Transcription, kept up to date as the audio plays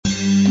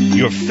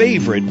Your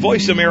favorite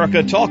Voice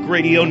America Talk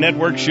Radio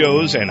Network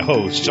shows and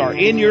hosts are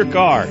in your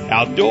car,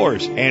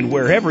 outdoors, and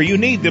wherever you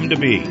need them to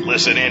be.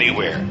 Listen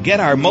anywhere. Get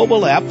our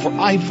mobile app for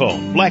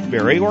iPhone,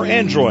 BlackBerry, or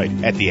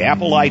Android at the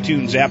Apple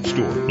iTunes App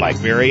Store,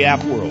 BlackBerry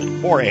App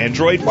World, or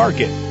Android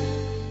Market.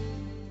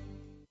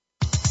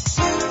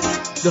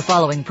 The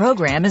following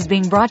program is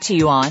being brought to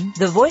you on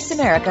the Voice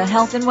America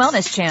Health and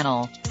Wellness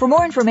Channel. For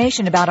more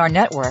information about our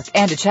network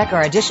and to check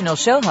our additional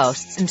show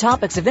hosts and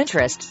topics of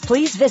interest,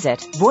 please visit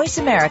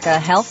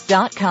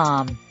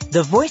voiceamericahealth.com.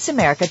 The Voice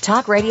America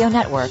Talk Radio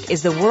Network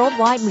is the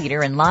worldwide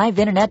leader in live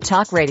Internet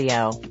talk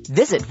radio.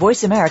 Visit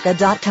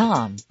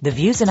voiceamerica.com. The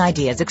views and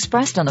ideas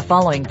expressed on the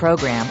following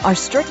program are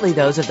strictly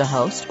those of the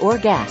host or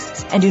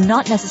guests and do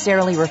not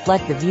necessarily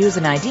reflect the views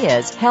and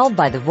ideas held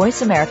by the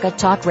Voice America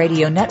Talk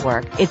Radio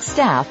Network, its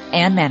staff,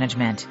 and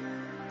management.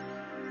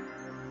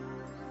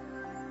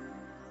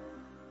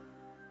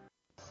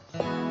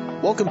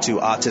 Welcome to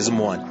Autism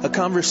One, a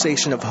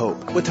conversation of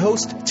hope with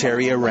host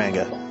Teri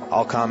Aranga.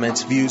 All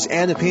comments, views,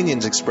 and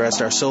opinions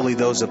expressed are solely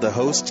those of the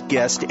host,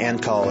 guest,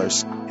 and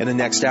callers. In the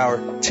next hour,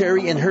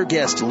 Teri and her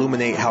guest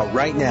illuminate how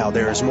right now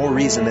there is more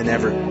reason than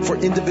ever for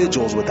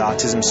individuals with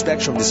autism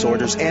spectrum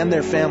disorders and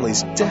their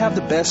families to have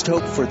the best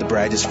hope for the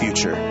brightest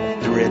future.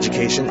 Through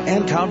education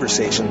and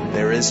conversation,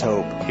 there is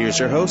hope. Here's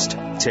your host,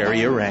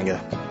 Teri Aranga.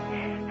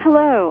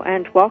 Hello,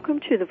 and welcome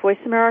to the Voice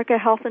America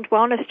Health and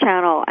Wellness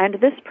Channel and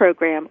this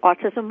program,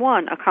 Autism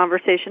One, a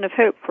conversation of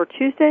hope, for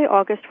Tuesday,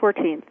 August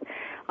 14th.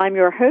 I'm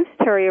your host,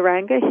 Teri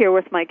Aranga, here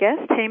with my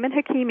guest, Heyman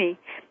Hakimi.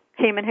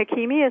 Heyman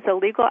Hakimi is a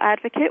legal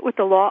advocate with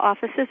the law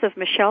offices of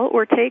Michelle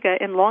Ortega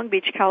in Long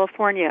Beach,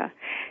 California.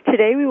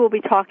 Today we will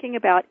be talking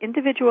about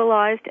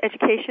individualized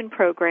education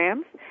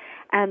programs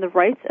and the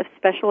rights of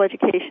special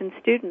education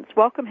students.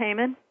 Welcome,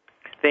 Heyman.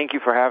 Thank you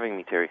for having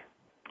me, Teri.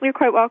 You're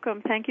quite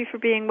welcome. Thank you for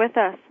being with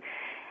us.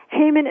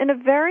 Heyman, in a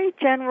very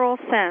general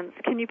sense,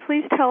 can you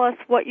please tell us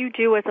what you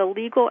do as a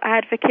legal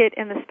advocate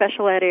in the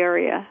special ed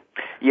area?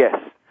 Yes.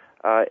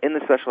 In the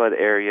special ed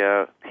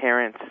area,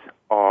 parents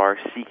are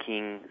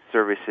seeking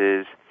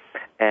services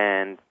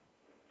and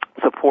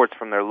supports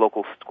from their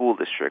local school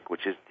district,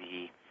 which is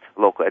the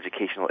local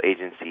educational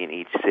agency in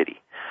each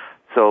city.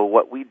 So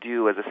what we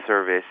do as a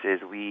service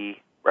is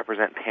we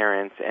represent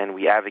parents and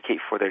we advocate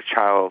for their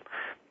child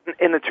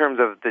in the terms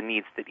of the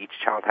needs that each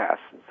child has.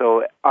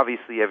 So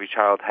obviously every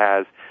child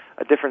has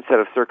a different set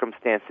of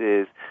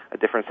circumstances, a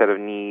different set of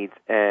needs,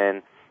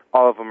 and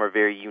all of them are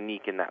very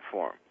unique in that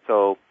form.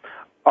 So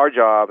our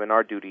job and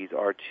our duties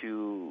are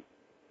to,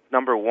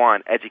 number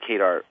one,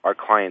 educate our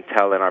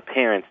clientele and our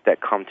parents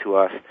that come to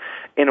us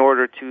in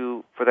order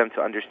for them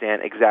to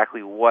understand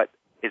exactly what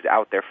is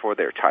out there for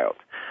their child.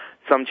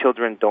 Some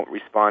children don't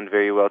respond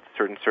very well to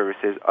certain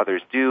services,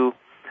 others do.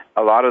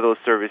 A lot of those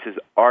services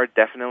are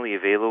definitely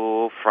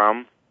available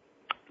from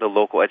the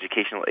local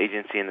educational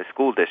agency in the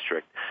school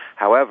district.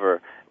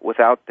 However,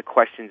 without the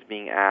questions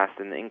being asked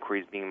and the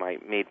inquiries being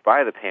made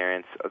by the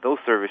parents, those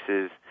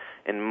services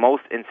in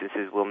most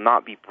instances will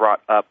not be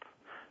brought up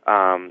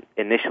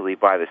initially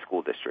by the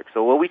school district.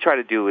 So what we try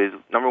to do is,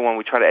 number one,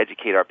 we try to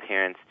educate our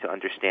parents to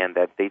understand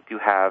that they do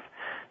have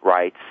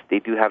rights, they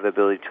do have the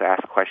ability to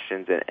ask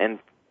questions and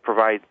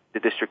provide the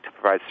district to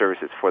provide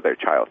services for their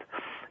child.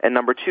 And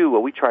number two,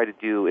 what we try to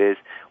do is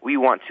we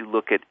want to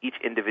look at each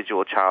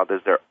individual child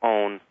as their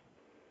own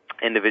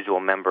individual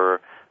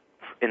member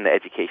in the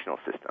educational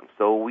system.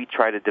 So we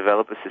try to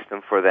develop a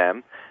system for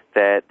them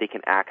that they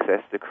can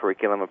access the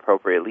curriculum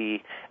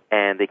appropriately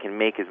and they can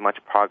make as much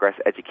progress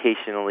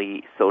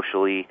educationally,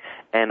 socially,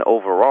 and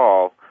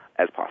overall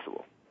as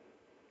possible.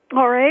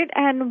 All right.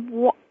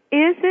 And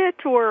is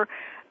it or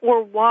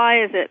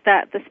why is it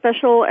that the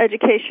special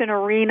education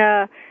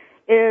arena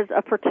is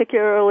a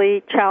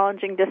particularly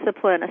challenging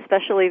discipline,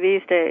 especially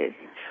these days?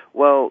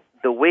 Well,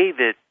 the way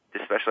that the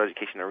special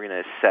education arena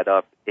is set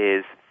up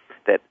is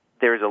that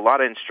there's a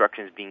lot of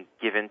instructions being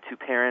given to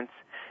parents,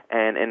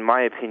 and in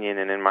my opinion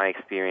and in my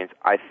experience,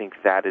 I think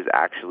that is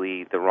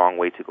actually the wrong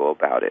way to go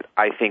about it.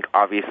 I think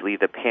obviously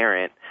the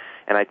parent,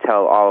 and I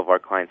tell all of our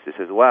clients this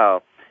as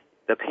well,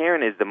 the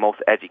parent is the most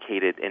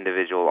educated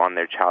individual on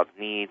their child's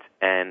needs,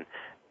 and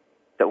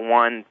the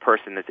one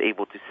person that's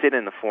able to sit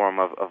in the forum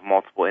of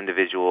multiple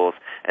individuals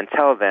and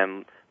tell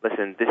them,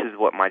 listen, this is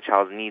what my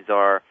child's needs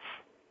are.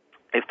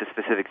 If the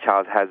specific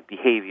child has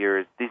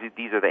behaviors,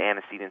 these are the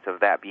antecedents of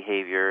that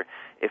behavior.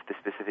 If the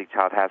specific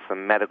child has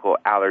some medical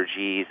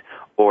allergies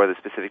or the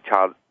specific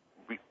child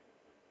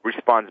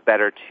responds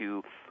better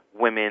to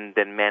women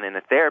than men in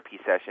a therapy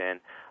session,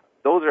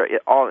 those are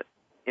all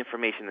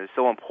information that is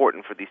so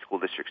important for these school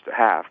districts to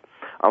have.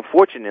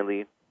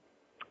 Unfortunately,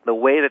 the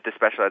way that the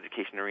special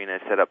education arena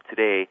is set up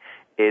today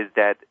is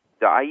that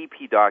the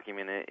IEP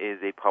document is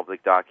a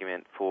public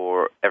document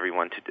for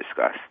everyone to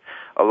discuss.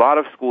 A lot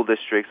of school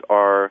districts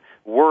are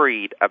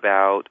worried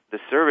about the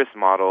service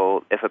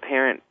model if a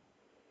parent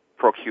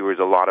procures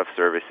a lot of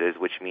services,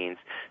 which means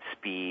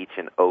speech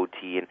and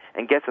OT,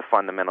 and gets a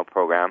fundamental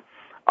program.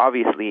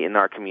 Obviously, in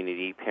our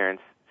community,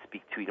 parents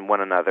speak to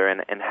one another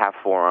and have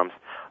forums.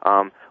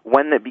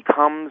 When it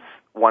becomes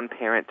one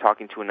parent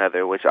talking to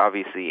another, which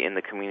obviously in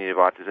the community of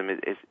autism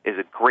is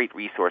a great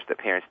resource that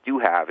parents do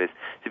have, is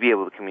to be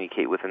able to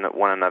communicate with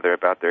one another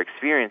about their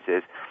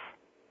experiences,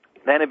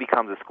 then it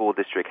becomes a school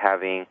district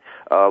having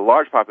a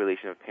large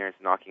population of parents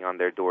knocking on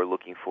their door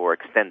looking for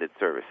extended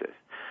services.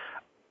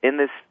 In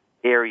this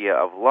area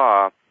of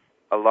law,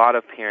 a lot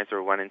of parents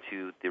are running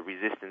into the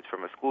resistance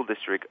from a school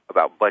district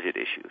about budget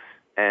issues.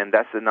 And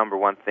that's the number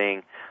one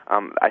thing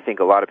I think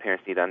a lot of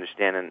parents need to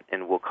understand,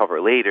 and we'll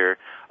cover later,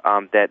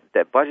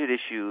 that budget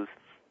issues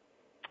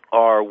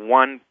are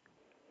one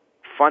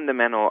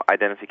fundamental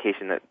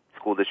identification that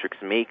school districts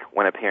make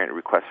when a parent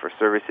requests for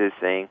services,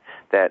 saying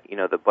that,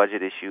 the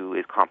budget issue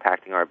is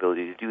compacting our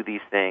ability to do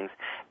these things.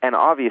 And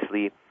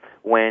obviously,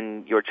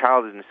 when your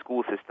child is in the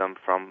school system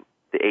from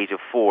the age of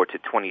 4 to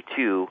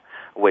 22,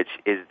 which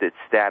is the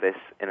status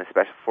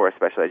for a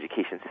special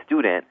education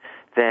student,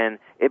 then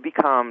it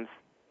becomes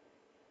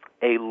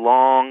a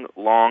long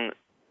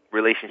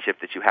relationship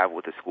that you have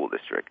with the school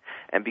district.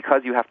 And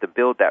because you have to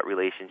build that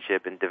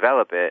relationship and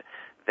develop it,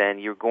 then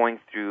you're going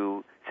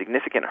through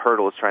significant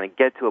hurdles trying to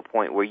get to a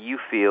point where you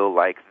feel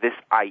like this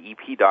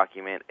IEP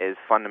document is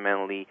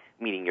fundamentally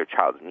meeting your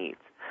child's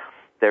needs.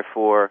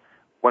 Therefore,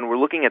 when we're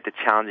looking at the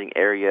challenging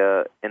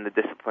area in the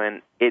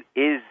discipline, it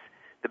is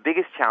the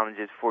biggest challenge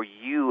is for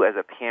you as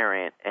a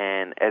parent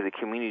and as a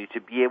community to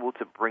be able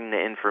to bring the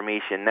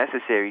information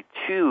necessary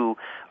to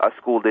a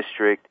school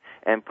district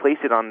and place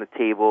it on the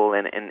table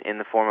and in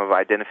the form of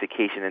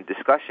identification and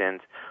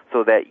discussions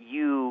so that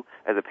you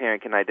as a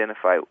parent can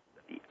identify,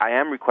 I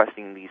am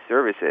requesting these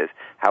services.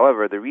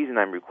 However, the reason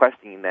I'm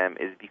requesting them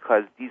is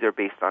because these are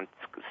based on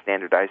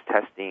standardized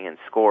testing and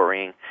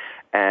scoring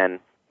and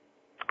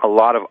a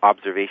lot of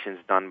observations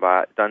done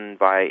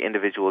by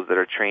individuals that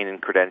are trained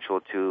and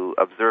credentialed to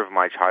observe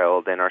my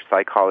child, and our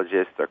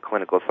psychologists, our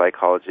clinical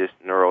psychologists,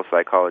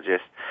 neuropsychologists,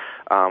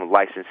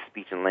 licensed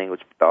speech and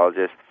language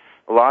pathologists.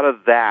 A lot of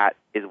that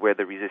is where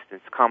the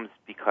resistance comes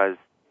because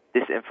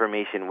this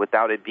information,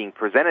 without it being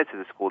presented to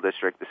the school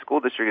district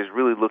is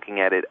really looking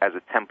at it as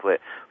a template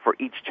for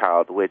each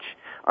child, which,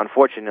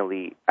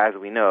 unfortunately, as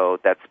we know,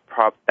 that's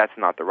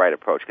not the right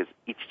approach because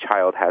each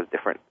child has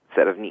different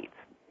set of needs.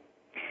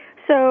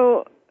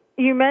 So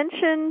you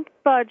mentioned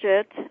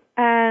budget,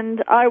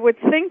 and I would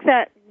think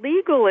that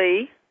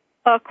legally,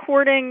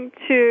 according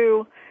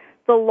to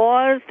the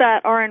laws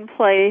that are in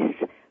place,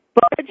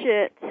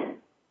 budget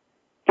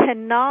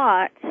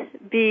cannot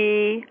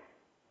be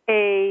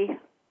a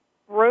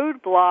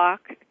roadblock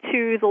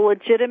to the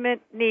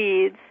legitimate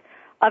needs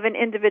of an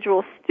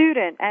individual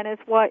student. And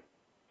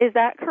is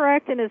that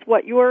correct? And is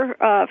what your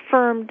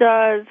firm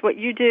does, what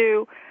you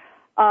do,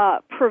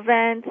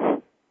 prevent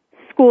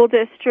school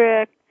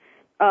districts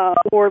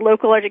or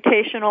local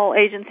educational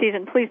agencies,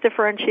 and please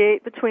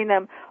differentiate between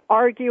them,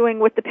 arguing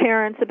with the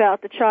parents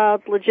about the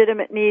child's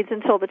legitimate needs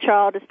until the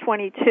child is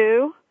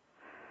 22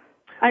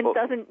 and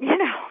doesn't,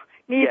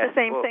 need the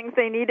same things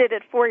they needed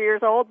at 4 years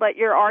old, but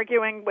you're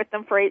arguing with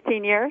them for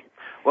 18 years?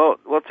 Well,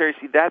 Teri,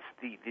 see, that's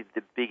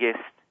the biggest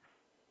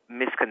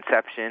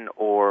misconception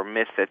or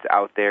myth that's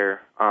out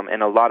there,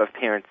 and a lot of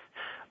parents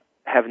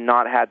have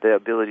not had the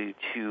ability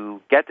to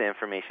get the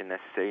information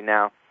necessary.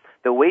 Now,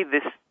 the way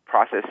this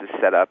process is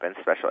set up and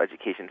special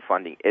education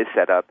funding is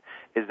set up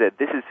is that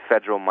this is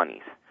federal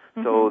monies.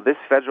 Mm-hmm. So this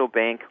federal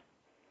bank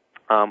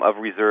of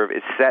reserve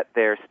is set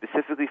there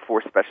specifically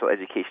for special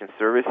education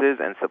services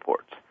and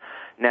supports.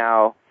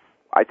 Now,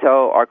 I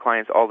tell our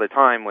clients all the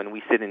time when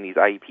we sit in these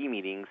IEP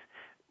meetings,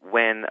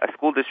 when a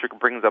school district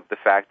brings up the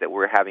fact that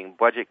we're having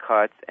budget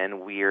cuts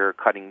and we're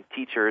cutting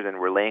teachers and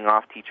we're laying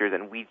off teachers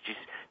and we just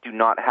do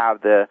not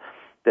have the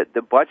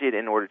budget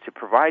in order to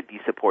provide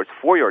these supports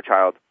for your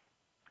child,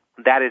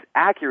 that is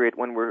accurate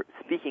when we're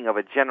speaking of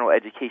a general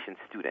education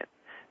student.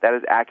 That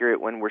is accurate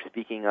when we're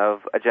speaking of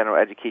a general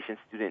education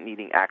student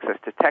needing access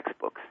to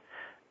textbooks,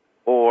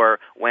 or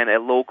when a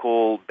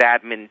local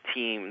badminton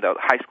team, the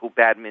high school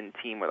badminton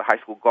team or the high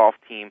school golf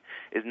team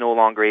is no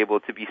longer able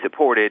to be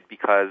supported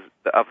because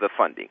of the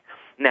funding.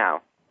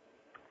 Now,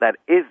 that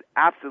is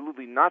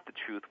absolutely not the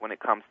truth when it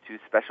comes to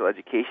special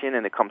education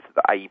and it comes to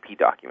the IEP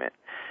document.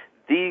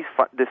 The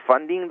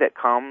funding that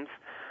comes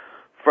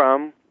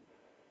from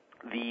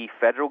the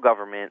federal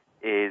government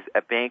is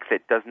a bank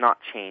that does not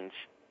change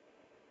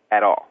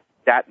at all.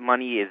 That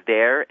money is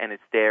there, and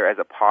it's there as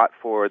a pot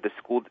for the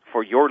school,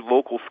 for your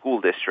local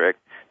school district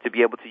to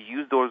be able to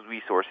use those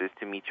resources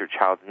to meet your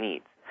child's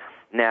needs.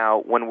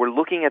 Now, when we're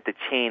looking at the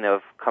chain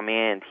of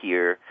command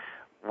here,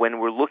 when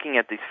we're looking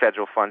at these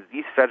federal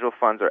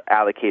funds are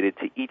allocated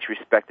to each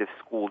respective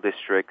school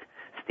district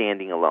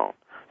standing alone.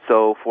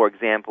 So, for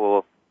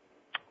example,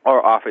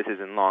 our office is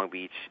in Long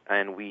Beach,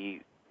 and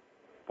we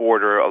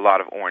border a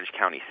lot of Orange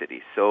County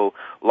cities. So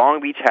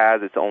Long Beach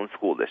has its own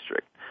school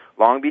district.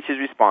 Long Beach is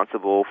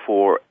responsible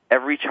for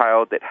every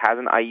child that has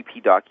an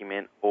IEP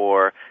document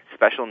or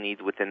special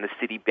needs within the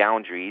city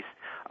boundaries,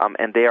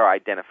 and they are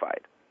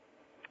identified.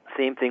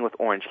 Same thing with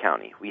Orange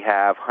County. We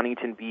have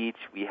Huntington Beach,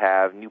 we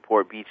have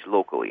Newport Beach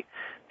locally.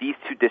 these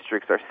two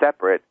districts are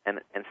separate and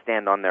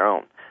stand on their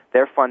own.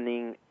 Their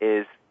funding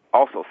is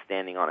also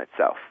standing on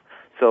itself.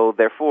 So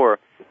therefore,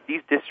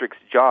 these districts'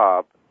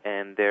 job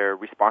and their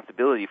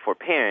responsibility for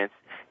parents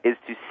is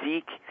to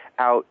seek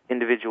out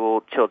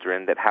individual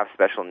children that have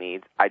special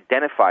needs,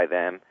 identify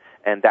them,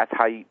 and that's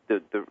how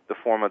the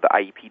form of the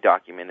IEP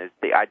document is.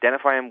 They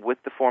identify them with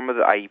the form of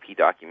the IEP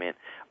document,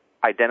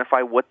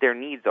 identify what their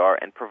needs are,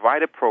 and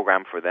provide a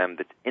program for them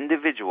that's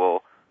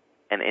individual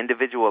and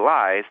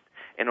individualized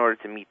in order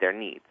to meet their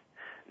needs.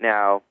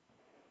 Now,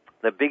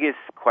 the biggest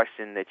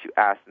question that you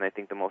asked, and I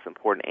think the most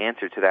important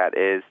answer to that,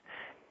 is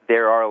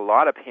there are a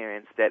lot of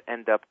parents that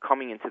end up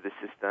coming into the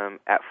system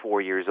at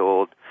 4 years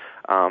old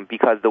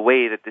because the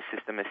way that the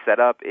system is set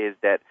up is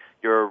that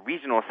your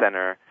regional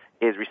center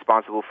is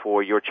responsible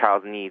for your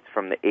child's needs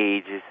from the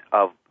ages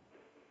of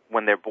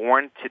when they're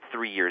born to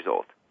 3 years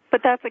old.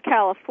 But that's a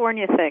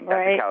California thing,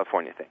 right? That's a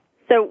California thing.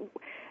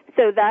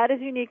 So that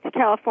is unique to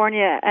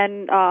California,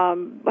 and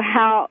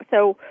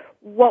So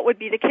what would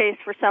be the case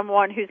for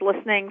someone who's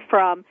listening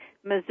from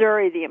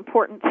Missouri? The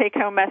important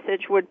take-home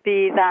message would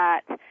be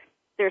that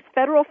there's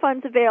federal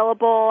funds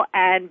available,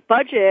 and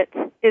budget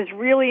is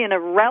really an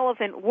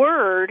irrelevant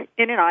word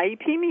in an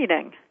IEP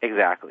meeting.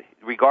 Exactly.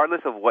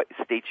 Regardless of what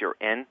state you're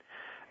in,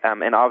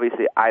 and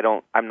obviously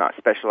I'm not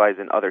specialized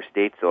in other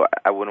states, so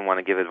I wouldn't want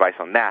to give advice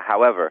on that.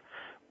 However,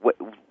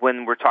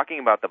 when we're talking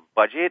about the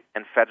budget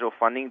and federal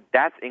funding,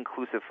 that's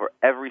inclusive for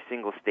every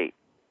single state.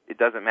 It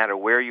doesn't matter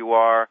where you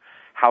are,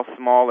 how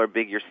small or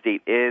big your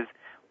state is,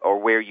 or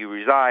where you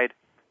reside.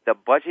 The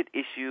budget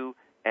issue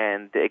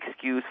and the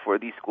excuse for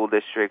these school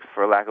districts,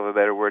 for lack of a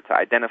better word, to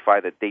identify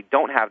that they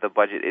don't have the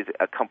budget is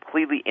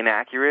completely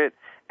inaccurate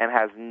and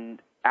has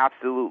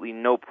absolutely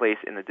no place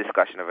in the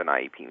discussion of an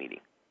IEP meeting.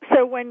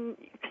 So when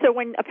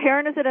a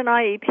parent is at an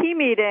IEP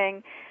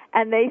meeting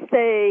and they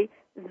say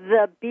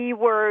the B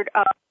word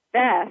of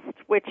best,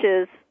 which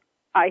is,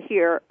 I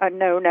hear, a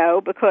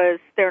no-no because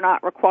they're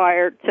not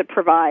required to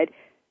provide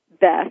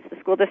best. The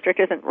school district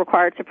isn't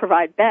required to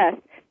provide best.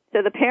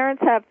 So the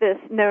parents have this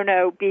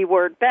no-no B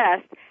word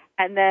best,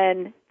 and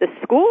then the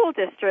school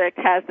district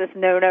has this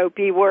no-no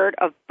B word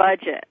of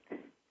budget.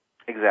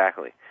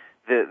 Exactly.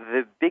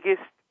 The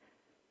biggest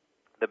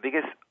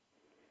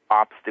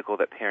obstacle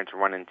that parents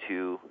run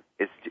into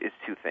is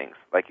two things,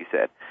 like you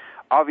said.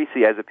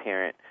 Obviously, as a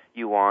parent,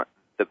 you want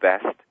the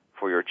best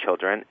for your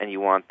children, and you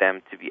want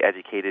them to be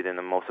educated in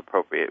the most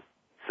appropriate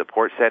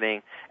support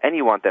setting, and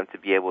you want them to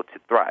be able to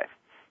thrive.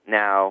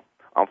 Now,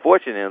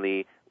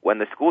 unfortunately, when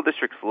the school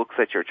district looks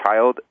at your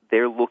child,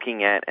 they're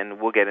looking at,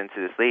 and we'll get into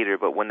this later,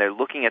 but when they're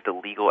looking at the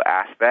legal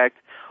aspect,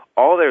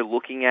 all they're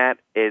looking at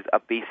is a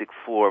basic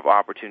floor of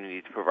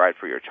opportunity to provide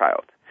for your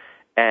child.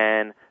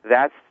 And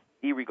that's,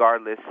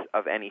 irregardless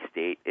of any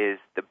state, is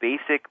the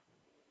basic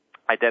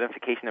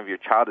identification of your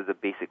child as a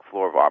basic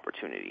floor of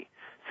opportunity.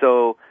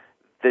 So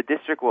the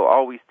district will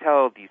always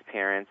tell these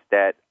parents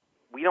that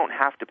we don't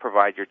have to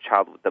provide your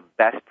child with the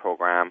best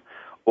program,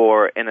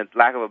 or in a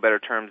lack of a better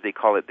term, they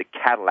call it the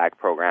Cadillac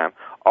program.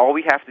 All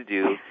we have to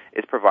do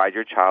is provide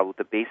your child with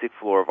the basic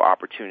floor of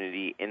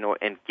opportunity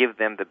and give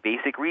them the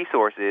basic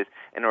resources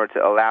in order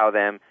to allow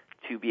them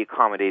to be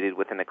accommodated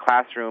within the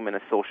classroom and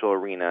a social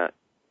arena,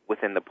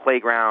 within the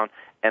playground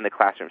and the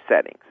classroom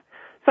settings.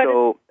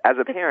 So as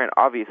a parent,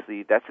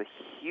 obviously, that's a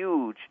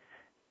huge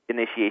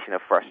initiation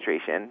of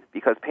frustration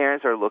because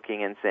parents are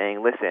looking and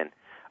saying, listen,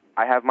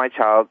 I have my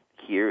child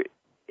here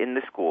in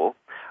the school.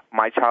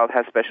 My child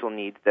has special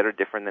needs that are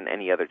different than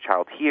any other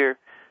child here.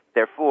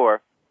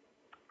 Therefore,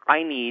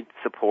 I need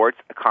supports,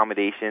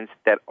 accommodations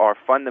that are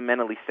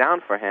fundamentally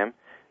sound for him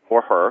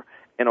or her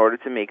in order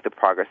to make the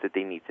progress that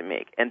they need to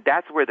make. And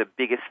that's where the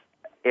biggest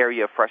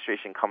area of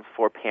frustration comes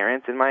for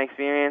parents, in my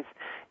experience,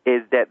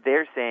 is that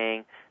they're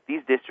saying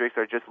these districts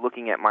are just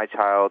looking at my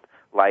child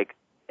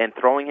and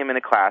throwing him in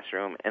a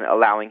classroom and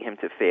allowing him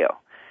to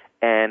fail.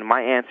 And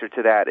my answer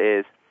to that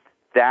is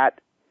that,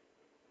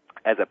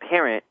 as a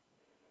parent,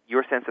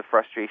 your sense of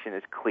frustration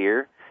is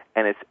clear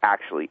and it's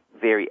actually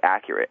very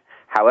accurate.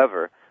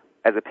 However,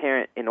 as a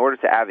parent, in order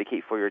to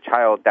advocate for your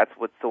child, that's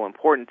what's so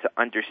important, to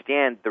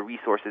understand the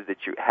resources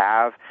that you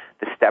have,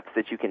 the steps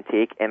that you can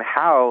take, and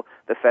how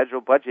the federal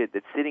budget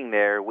that's sitting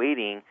there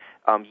waiting,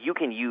 you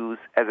can use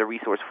as a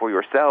resource for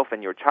yourself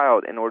and your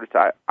child in order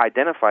to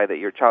identify that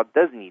your child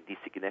does need these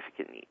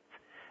significant needs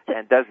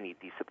and does need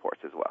these supports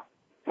as well.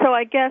 So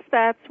I guess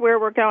that's where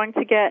we're going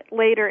to get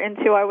later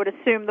into, I would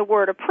assume, the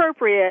word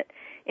appropriate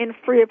in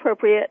free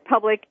appropriate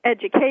public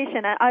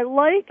education. I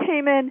like,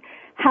 Heyman,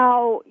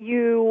 how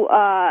you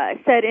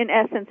said in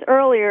essence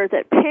earlier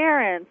that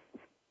parents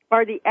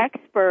are the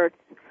experts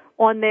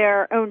on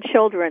their own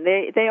children.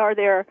 They are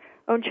their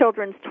own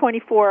children's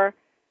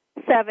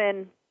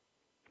 24/7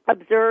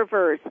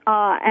 observers.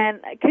 And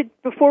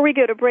before we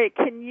go to break,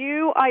 can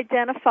you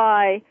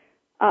identify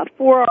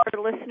for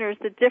our listeners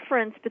the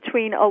difference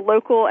between a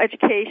local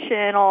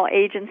educational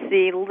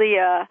agency,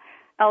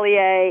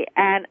 LEA,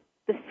 and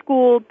the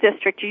school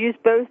district? You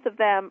used both of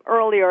them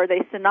earlier. Are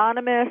they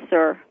synonymous,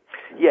 or?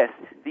 Yes.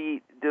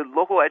 The the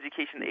local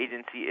education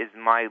agency is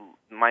my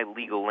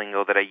legal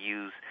lingo that I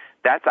use.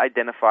 That's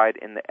identified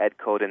in the Ed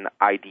Code and the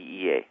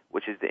IDEA,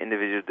 which is the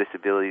Individual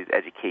Disabilities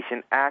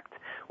Education Act,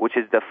 which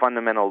is the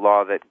fundamental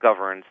law that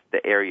governs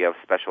the area of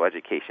special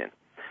education.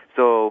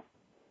 So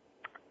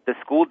the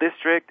school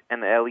district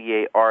and the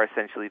LEA are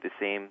essentially the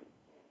same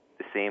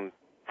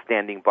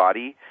standing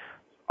body.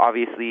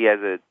 Obviously, as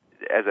a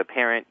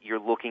parent, you're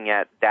looking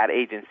at that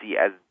agency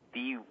as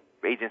the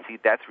agency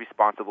that's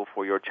responsible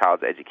for your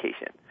child's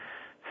education.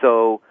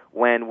 So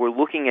when we're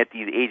looking at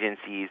these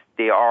agencies,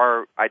 they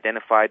are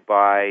identified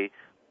by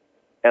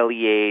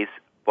LEAs,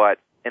 but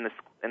in the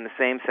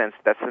same sense,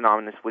 that's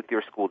synonymous with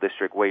your school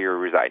district where you're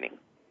residing.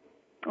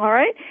 All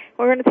right.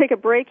 We're going to take a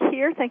break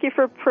here. Thank you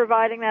for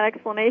providing that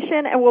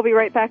explanation, and we'll be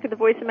right back at the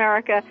Voice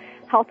America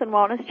Health and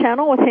Wellness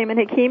Channel with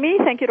Heyman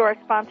Hakimi. Thank you to our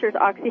sponsors,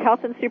 Oxy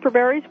Health and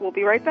Superberries. We'll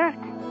be right back.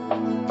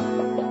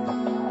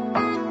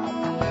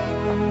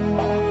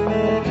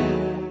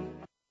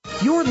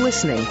 You're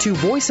listening to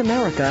Voice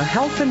America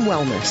Health and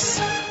Wellness.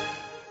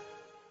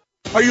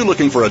 Are you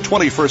looking for a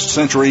 21st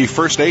century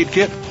first aid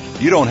kit?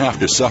 You don't have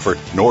to suffer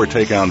nor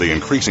take on the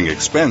increasing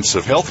expense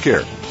of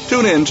healthcare.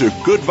 Tune in to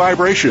Good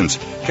Vibrations.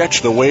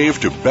 Catch the wave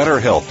to better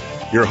health.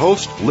 Your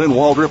host, Lynn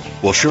Waldrop,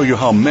 will show you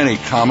how many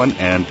common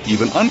and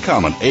even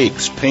uncommon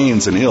aches,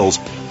 pains, and ills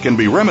can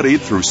be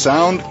remedied through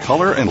sound,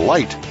 color, and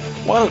light.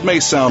 While it may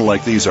sound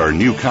like these are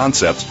new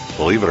concepts,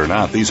 believe it or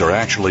not, these are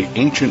actually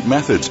ancient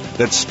methods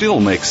that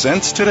still make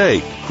sense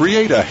today.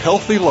 Create a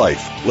healthy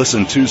life.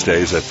 Listen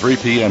Tuesdays at 3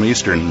 p.m.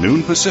 Eastern,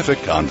 noon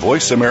Pacific on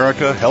Voice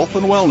America Health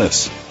and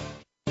Wellness.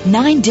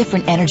 9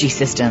 different energy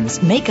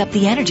systems make up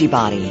the energy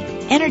body.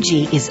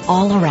 Energy is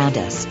all around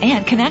us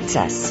and connects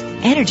us.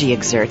 Energy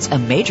exerts a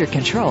major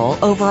control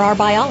over our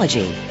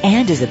biology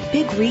and is a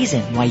big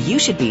reason why you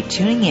should be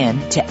tuning in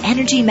to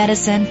Energy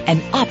Medicine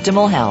and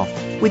Optimal Health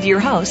with your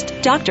host,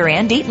 Dr.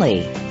 Ann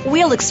Deatley.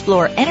 We'll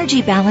explore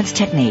energy balance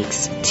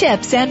techniques,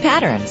 tips, and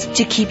patterns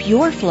to keep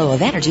your flow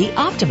of energy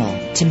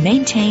optimal to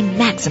maintain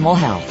maximal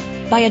health.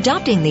 By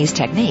adopting these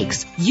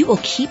techniques, you will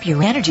keep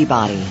your energy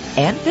body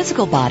and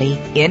physical body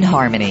in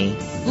harmony.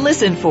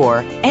 Listen for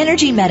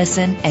Energy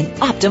Medicine and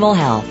Optimal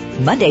Health,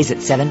 Mondays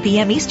at 7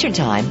 p.m. Eastern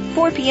Time,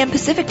 4 p.m.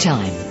 Pacific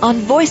Time, on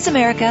Voice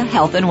America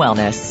Health and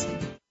Wellness.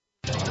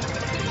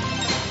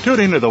 Tune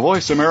in to the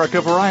Voice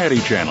America Variety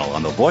Channel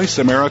on the Voice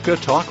America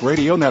Talk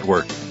Radio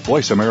Network.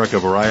 Voice America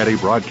Variety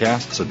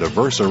broadcasts a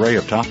diverse array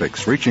of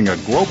topics reaching a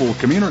global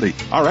community.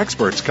 Our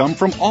experts come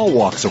from all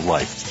walks of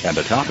life, and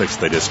the topics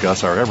they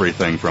discuss are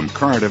everything from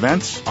current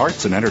events,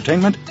 arts and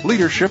entertainment,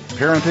 leadership,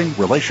 parenting,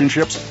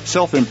 relationships,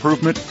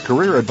 self-improvement,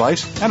 career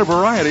advice, and a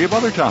variety of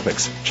other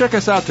topics. Check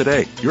us out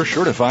today. You're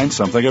sure to find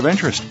something of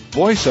interest.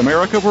 Voice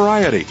America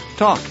Variety.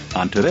 Talk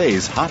on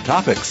today's hot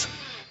topics.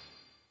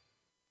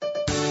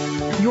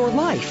 Your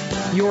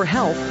life, your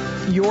health,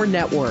 your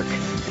network.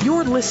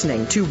 You're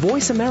listening to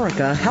Voice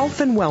America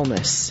Health and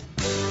Wellness.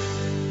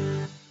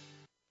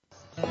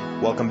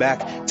 Welcome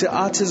back to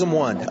Autism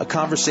One, a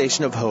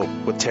conversation of hope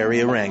with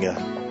Teri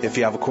Aranga. If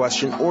you have a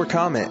question or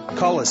comment,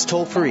 call us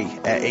toll-free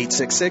at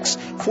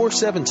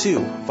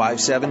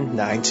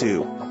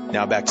 866-472-5792.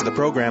 Now back to the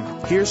program.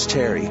 Here's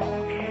Teri.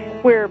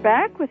 We're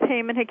back with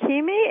Heyman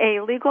Hakimi,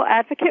 a legal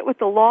advocate with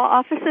the law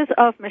offices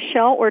of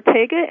Michelle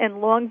Ortega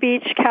in Long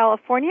Beach,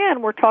 California,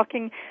 and we're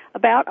talking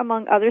about,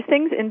 among other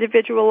things,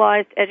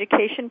 individualized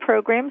education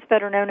programs,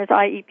 better known as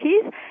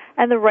IEPs,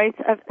 and the rights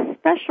of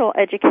special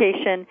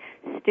education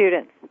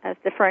students as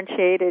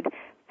differentiated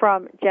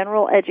from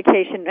general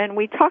education. And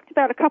we talked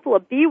about a couple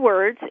of B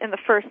words in the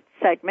first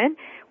segment.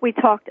 We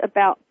talked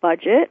about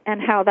budget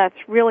and how that's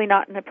really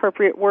not an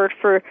appropriate word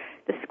for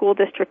the school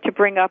district to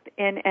bring up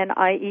in an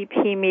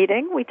IEP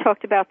meeting. We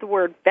talked about the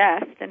word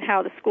best and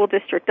how the school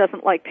district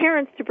doesn't like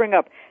parents to bring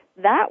up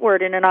that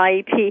word in an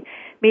IEP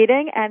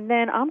meeting. And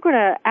then I'm going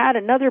to add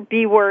another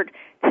B word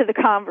to the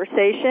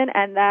conversation,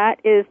 and that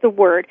is the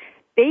word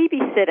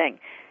babysitting.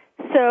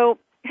 So,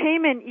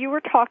 Heyman, you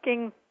were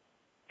talking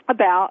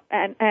about,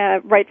 and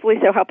rightfully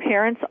so, how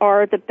parents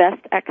are the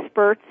best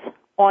experts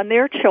on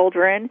their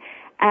children,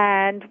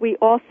 and we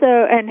also,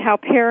 and how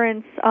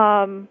parents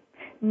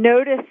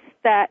notice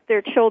that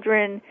their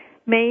children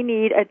may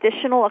need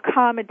additional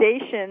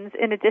accommodations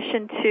in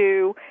addition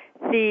to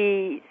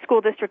the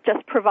school district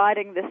just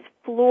providing this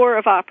floor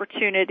of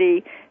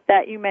opportunity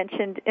that you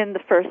mentioned in the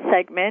first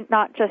segment,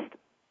 not just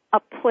a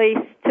place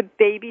to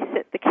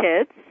babysit the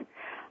kids.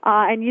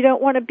 And you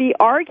don't want to be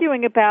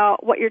arguing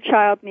about what your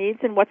child needs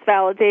and what's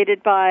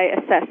validated by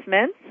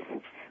assessments,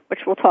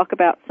 which we'll talk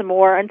about some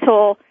more,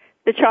 until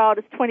the child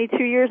is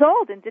 22 years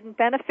old and didn't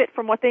benefit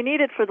from what they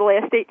needed for the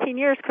last 18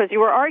 years because you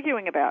were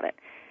arguing about it.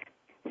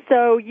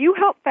 So you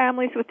help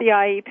families with the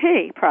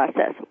IEP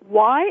process.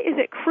 Why is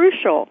it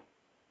crucial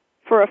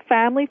for a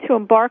family to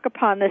embark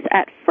upon this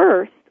at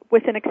first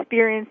with an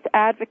experienced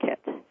advocate?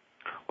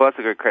 Well, that's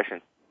a good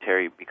question,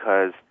 Teri,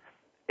 because,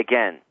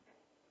 again,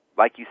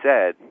 like you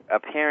said, a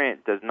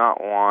parent does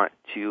not want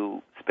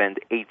to spend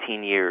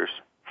 18 years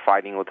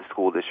fighting with the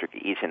school district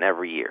each and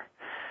every year,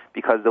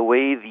 because the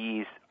way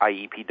these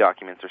IEP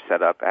documents are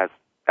set up, as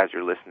as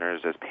your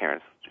listeners, as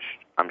parents,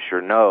 I'm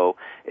sure know,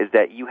 is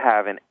that you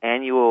have an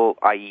annual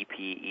IEP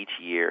each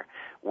year,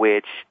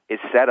 which is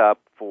set up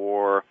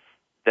for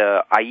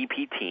the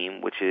IEP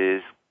team, which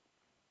is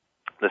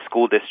the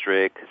school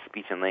district,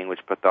 speech and language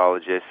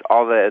pathologists,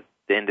 all the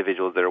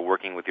individuals that are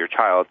working with your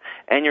child,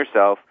 and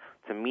yourself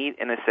to meet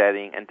in a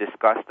setting and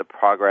discuss the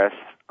progress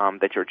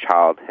that your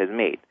child has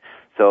made.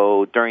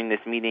 So during this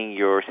meeting,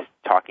 you're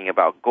talking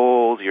about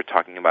goals, you're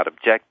talking about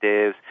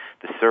objectives,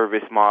 the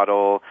service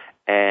model,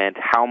 and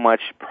how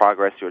much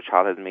progress your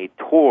child has made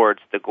towards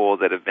the goals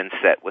that have been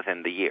set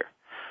within the year.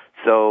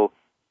 So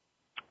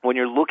when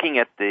you're looking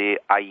at the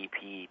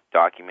IEP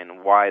document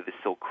and why this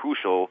is so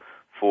crucial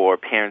for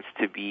parents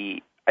to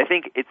be, I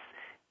think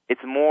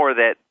it's more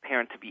that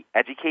parent to be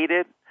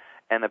educated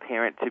and the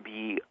parent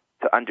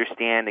to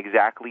understand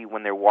exactly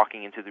when they're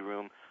walking into the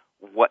room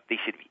what they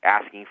should be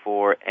asking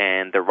for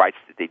and the rights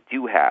that they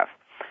do have.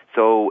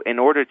 So in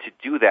order to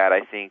do that,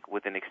 I think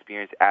with an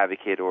experienced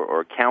advocate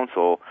or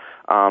counsel,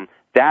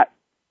 that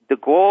the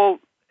goal,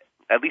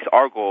 at least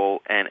our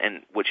goal,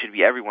 and what should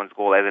be everyone's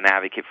goal as an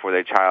advocate for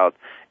their child,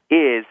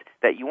 is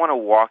that you want to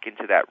walk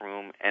into that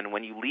room, and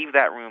when you leave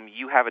that room,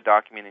 you have a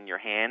document in your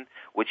hand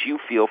which you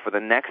feel for the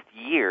next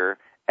year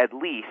at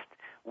least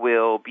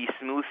will be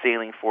smooth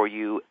sailing for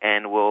you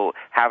and will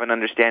have an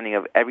understanding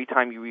of every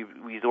time you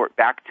resort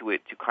back to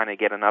it to kind of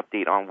get an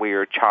update on where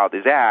your child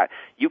is at,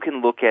 you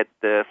can look at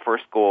the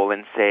first goal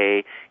and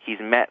say he's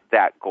met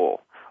that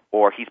goal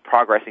or he's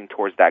progressing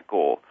towards that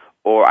goal,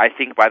 or I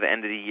think by the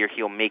end of the year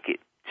he'll make it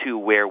to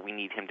where we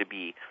need him to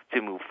be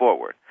to move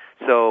forward.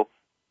 So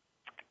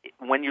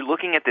when you're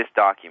looking at this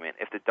document,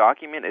 if the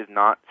document is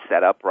not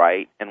set up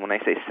right, and when I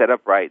say set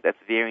up right, that's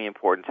very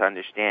important to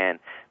understand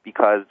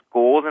because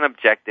goals and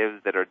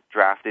objectives that are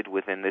drafted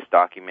within this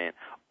document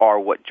are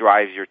what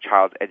drives your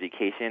child's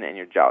education and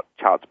your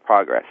child's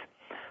progress.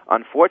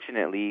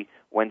 Unfortunately,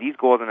 when these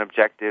goals and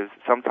objectives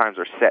sometimes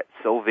are set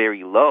so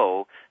very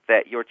low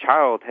that your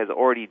child has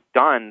already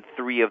done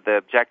three of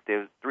the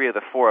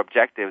four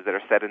objectives that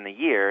are set in the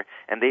year,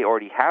 and they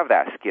already have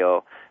that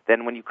skill,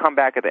 then when you come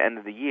back at the end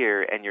of the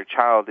year and your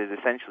child is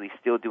essentially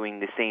still doing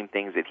the same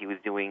things that he was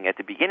doing at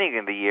the beginning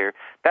of the year,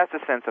 that's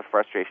a sense of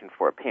frustration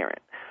for a parent.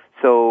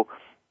 So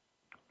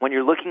when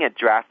you're looking at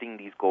drafting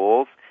these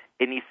goals,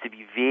 it needs to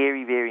be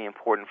very, very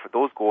important for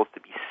those goals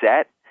to be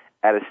set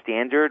at a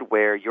standard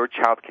where your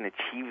child can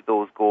achieve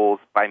those goals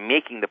by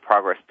making the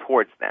progress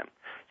towards them.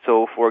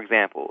 So, for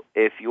example,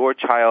 if your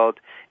child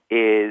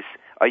is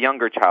a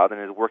younger child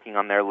and is working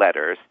on their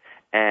letters,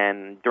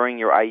 and during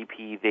your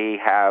IEP they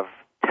have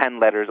 10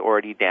 letters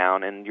already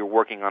down and you're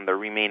working on the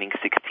remaining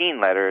 16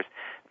 letters,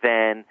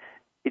 then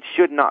it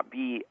should not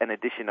be an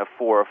addition of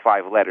 4 or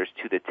 5 letters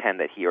to the 10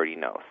 that he already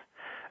knows.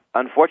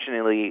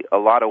 Unfortunately, a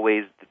lot of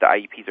ways that the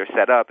IEPs are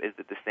set up is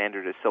that the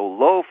standard is so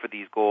low for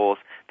these goals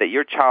that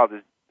your child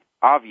is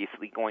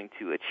obviously going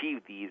to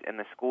achieve these, and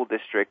the school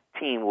district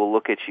team will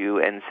look at you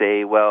and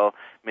say, well,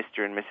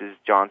 Mr. and Mrs.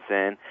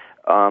 Johnson,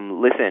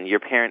 listen, your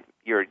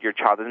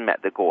child hasn't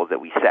met the goals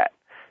that we set.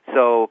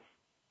 So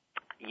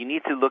you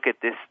need to look at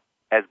this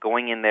as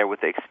going in there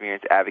with an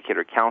experienced advocate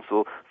or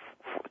counsel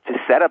to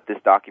set up this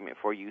document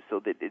for you so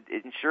that it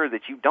ensures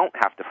that you don't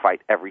have to fight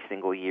every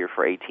single year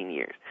for 18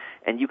 years.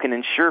 And you can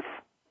ensure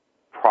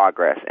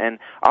progress. And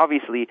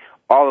obviously,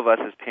 all of us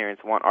as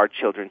parents want our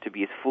children to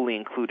be as fully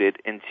included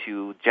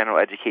into general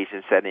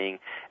education setting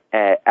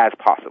as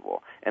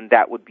possible. And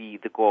that would be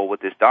the goal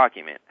with this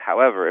document.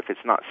 However, if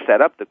it's not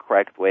set up the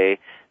correct way,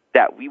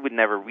 that we would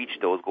never reach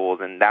those goals,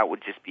 and that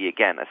would just be,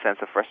 again, a sense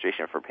of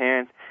frustration for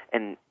parents.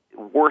 And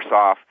worse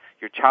off,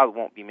 your child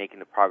won't be making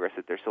the progress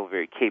that they're so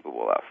very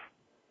capable of.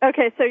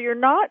 Okay, so you're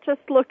not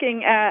just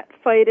looking at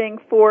fighting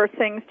for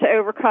things to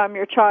overcome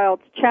your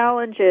child's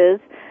challenges,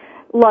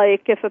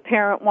 like if a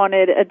parent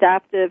wanted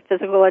adaptive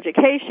physical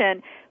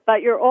education,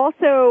 but you're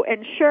also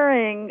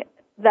ensuring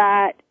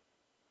that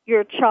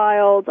your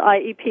child's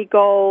IEP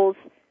goals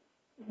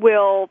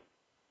will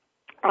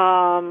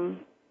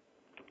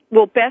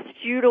best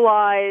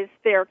utilize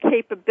their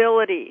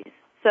capabilities.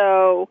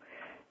 So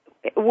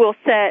we'll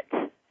set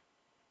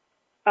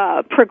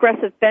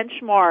progressive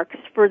benchmarks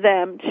for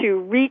them to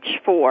reach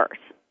for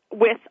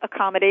with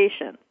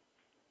accommodations.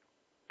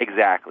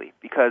 Exactly,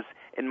 because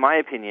in my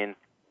opinion,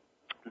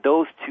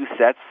 those two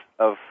sets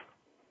of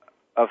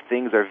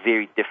things are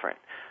very different.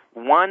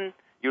 One,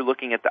 you're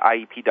looking at the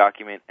IEP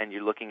document and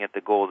you're looking at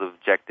the goals and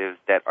objectives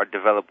that are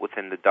developed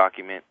within the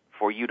document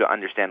for you to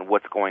understand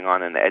what's going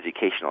on in the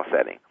educational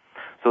setting.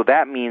 So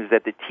that means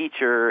that the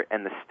teacher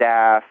and the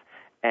staff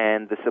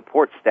and the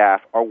support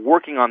staff are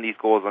working on these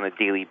goals on a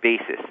daily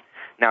basis.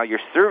 Now, your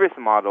service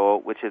model,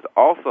 which is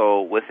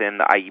also within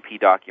the IEP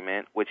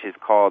document, which is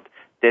called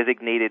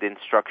Designated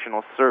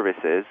Instructional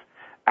Services,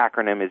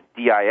 acronym is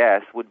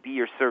DIS, would be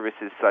your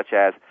services such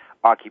as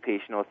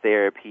occupational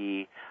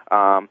therapy,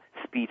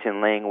 speech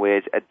and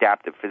language,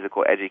 adaptive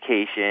physical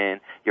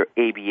education, your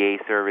ABA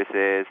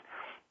services.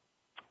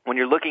 When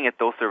you're looking at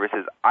those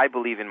services, I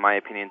believe, in my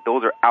opinion,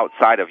 those are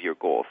outside of your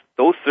goals.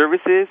 Those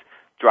services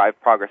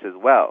drive progress as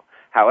well.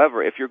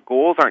 However, if your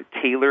goals aren't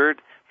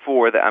tailored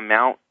for the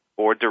amount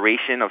or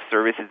duration of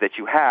services that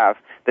you have,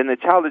 then the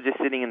child is just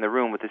sitting in the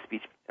room with a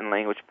speech and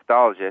language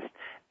pathologist,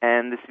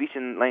 and the speech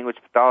and language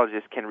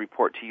pathologist can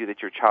report to you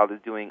that your child is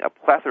doing a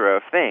plethora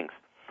of things.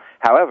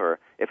 However,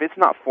 if it's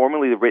not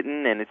formally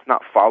written and it's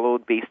not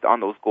followed based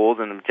on those goals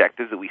and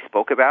objectives that we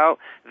spoke about,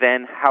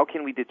 then how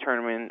can we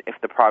determine if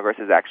the progress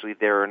is actually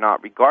there or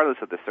not, regardless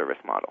of the service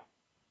model?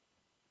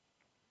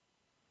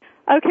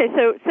 Okay,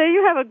 so say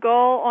you have a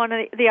goal on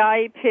the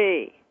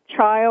IEP.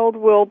 Child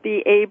will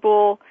be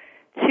able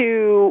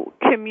to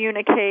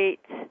communicate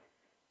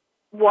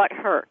what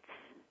hurts.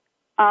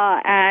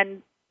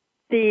 And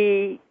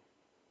the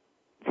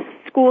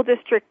school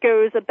district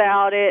goes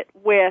about it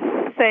with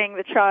saying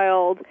the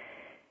child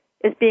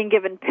is being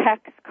given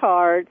PECS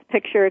cards,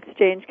 Picture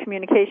Exchange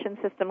Communication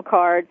System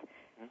cards,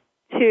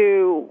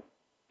 to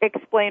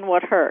explain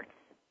what hurts.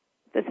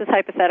 This is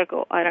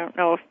hypothetical. I don't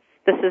know if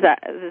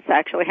this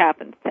actually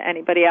happens to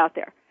anybody out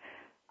there.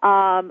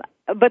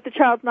 But the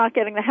child's not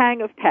getting the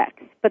hang of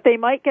PECS. But they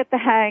might get the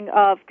hang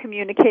of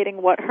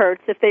communicating what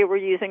hurts if they were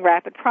using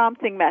rapid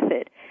prompting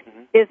method.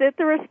 Mm-hmm. Is it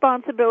the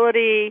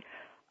responsibility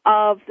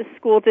of the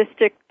school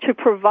district to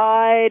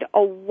provide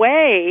a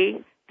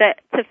way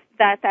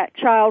that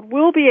child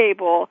will be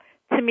able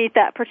to meet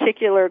that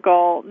particular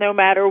goal, no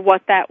matter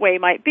what that way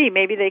might be?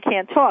 Maybe they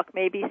can't talk.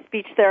 Maybe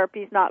speech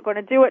therapy is not going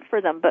to do it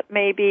for them, but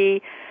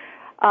maybe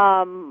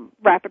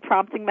rapid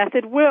prompting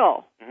method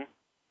will. Mm-hmm.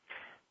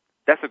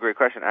 That's a great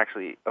question,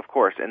 actually, of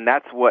course, and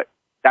that's what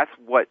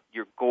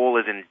your goal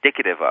is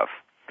indicative of.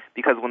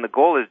 Because when the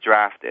goal is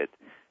drafted,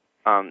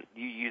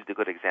 you used a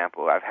good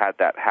example. I've had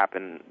that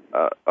happen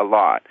a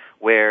lot,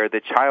 where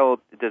the child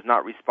does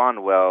not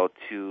respond well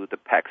to the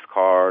PECS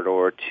card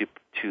or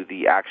to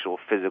the actual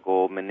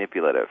physical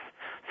manipulative.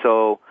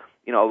 So,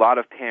 a lot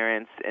of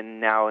parents, and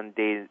now in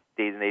days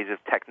and age of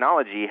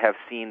technology, have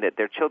seen that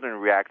their children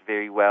react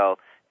very well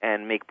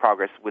and make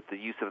progress with the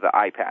use of the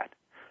iPad.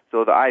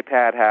 So the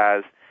iPad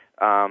has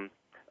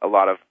a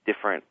lot of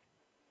different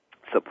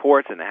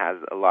supports, and it has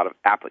a lot of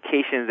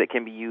applications that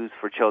can be used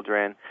for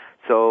children.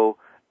 So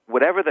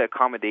whatever the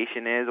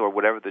accommodation is or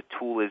whatever the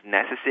tool is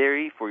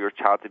necessary for your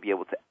child to be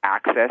able to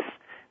access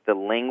the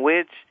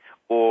language,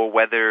 or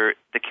whether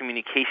the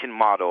communication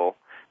model,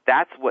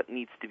 that's what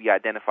needs to be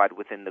identified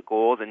within the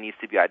goals and needs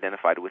to be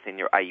identified within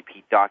your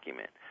IEP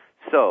document.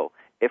 So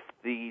if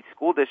the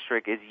school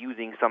district is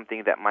using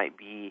something that might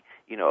be,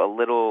 a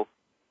little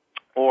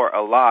or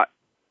a lot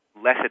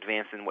less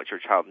advanced than what your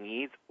child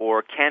needs,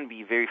 or can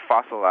be very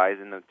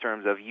fossilized in the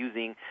terms of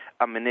using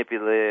a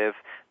manipulative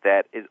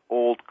that is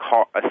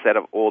a set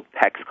of old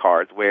PECS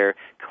cards, where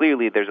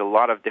clearly there's a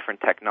lot of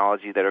different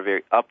technology that are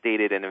very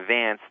updated and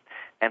advanced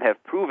and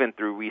have proven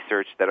through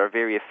research that are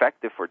very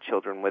effective for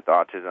children with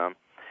autism.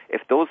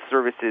 If those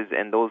services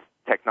and those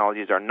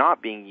technologies are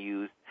not being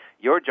used,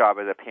 your job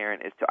as a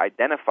parent is to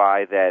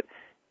identify that,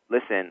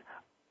 listen,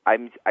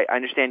 I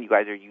understand you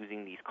guys are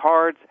using these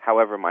cards,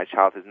 however, my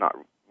child has not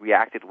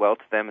reacted well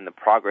to them, and the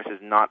progress is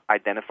not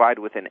identified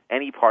within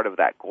any part of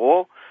that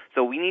goal.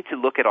 So we need to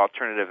look at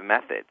alternative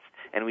methods,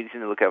 and we need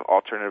to look at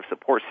alternative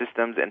support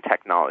systems and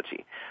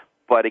technology.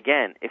 But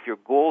again, if your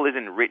goal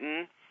isn't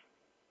written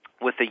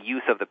with the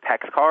use of the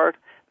PECS card,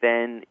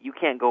 then you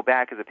can't go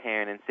back as a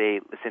parent and say,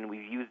 listen,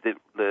 we've used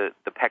the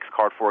PECS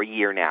card for a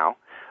year now,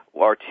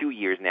 or 2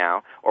 years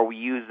now, or we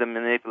use the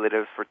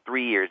manipulative for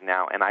 3 years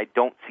now, and I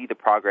don't see the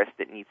progress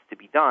that needs to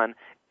be done.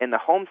 In the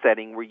home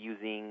setting, we're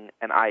using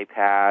an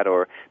iPad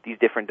or these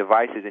different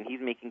devices, and he's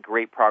making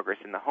great progress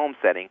in the home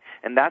setting.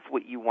 And that's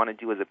what you want to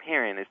do as a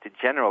parent, is to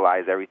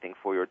generalize everything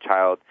for your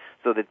child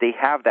so that they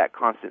have that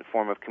constant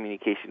form of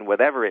communication,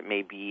 whatever it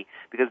may be,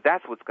 because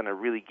that's what's going to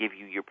really give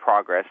you your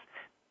progress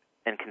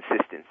and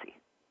consistency.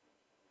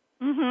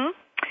 Mm-hmm.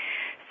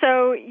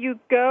 So you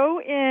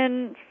go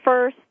in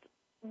first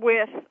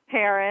with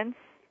parents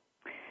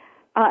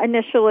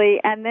initially,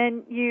 and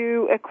then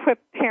you equip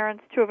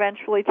parents to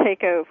eventually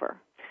take over.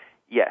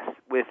 Yes,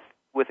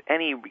 with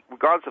any,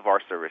 regardless of our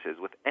services,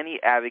 with any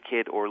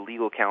advocate or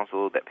legal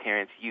counsel that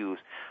parents use,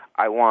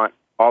 I want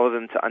all of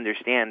them to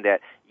understand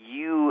that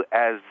you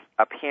as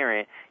a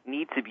parent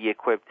need to be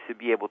equipped to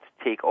be able to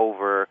take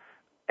over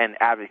and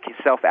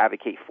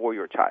self-advocate for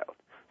your child.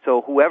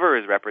 So whoever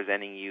is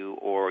representing you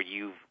or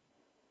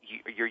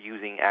you're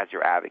using as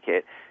your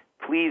advocate,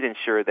 please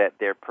ensure that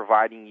they're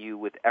providing you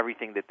with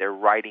everything that they're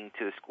writing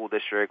to the school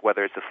district,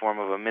 whether it's a form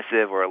of a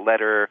missive or a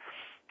letter,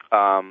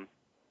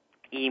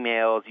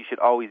 emails. You should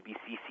always be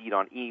CC'd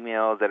on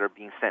emails that are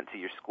being sent to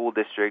your school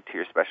district, to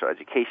your special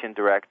education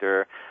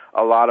director.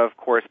 A lot of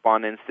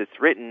correspondence that's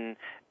written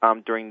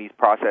during these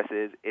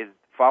processes is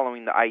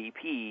following the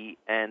IEP,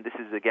 and this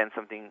is, again,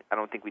 something I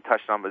don't think we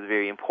touched on, but is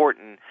very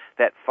important,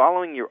 that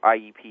following your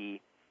IEP,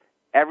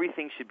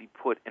 everything should be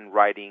put in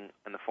writing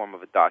in the form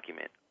of a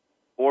document.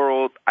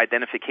 Oral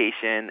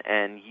identification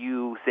and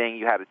you saying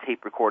you had a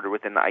tape recorder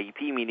within the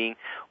IEP meeting,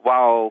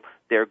 while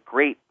they're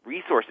great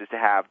resources to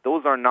have,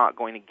 those are not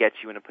going to get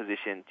you in a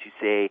position to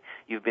say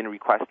you've been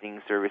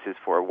requesting services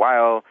for a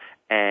while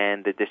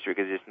and the district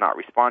is just not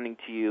responding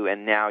to you,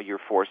 and now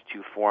you're forced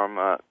to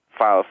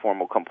file a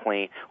formal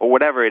complaint or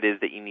whatever it is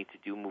that you need to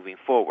do moving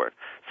forward.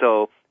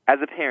 So as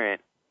a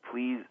parent,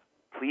 please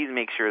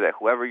make sure that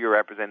whoever your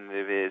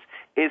representative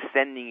is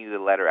sending you the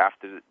letter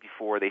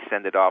before they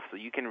send it off, so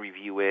you can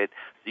review it,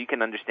 so you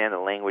can understand the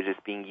language that's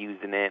being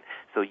used in it,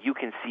 so you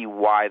can see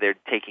why they're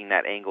taking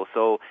that angle.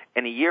 So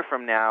in a year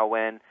from now,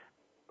 when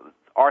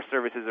our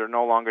services are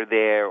no longer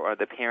there or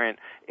the parent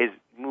is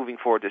moving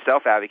forward to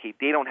self-advocate,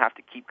 they don't have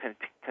to keep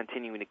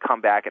continuing to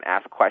come back and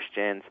ask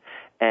questions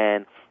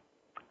and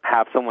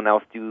have someone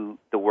else do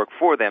the work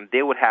for them.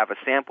 They would have a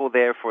sample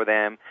there for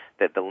them,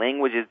 that the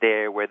language is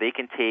there where they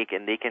can take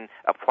and they can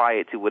apply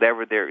it to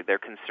whatever their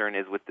concern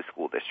is with the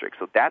school district.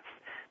 So that's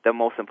the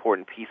most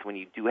important piece when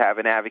you do have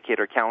an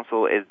advocate or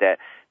counsel, is that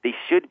they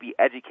should be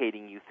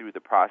educating you through the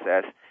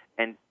process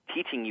and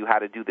teaching you how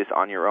to do this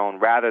on your own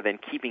rather than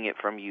keeping it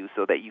from you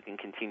so that you can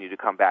continue to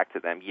come back to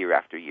them year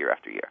after year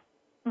after year.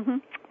 Mm-hmm.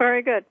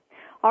 Very good.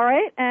 All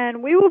right,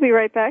 and we will be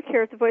right back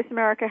here at the Voice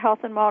America Health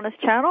and Wellness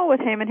channel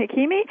with Heyman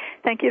Hakimi.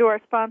 Thank you to our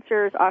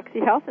sponsors,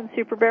 Oxy Health and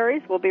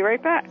Superberries. We'll be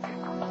right back.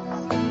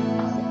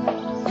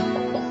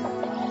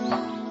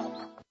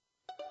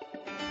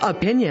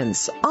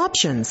 Opinions,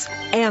 options,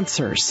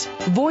 answers.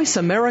 Voice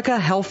America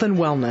Health and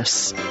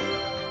Wellness.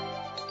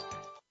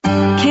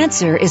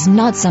 Cancer is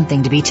not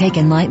something to be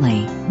taken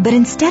lightly, but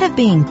instead of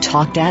being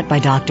talked at by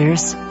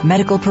doctors,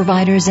 medical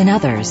providers, and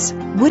others,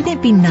 wouldn't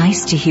it be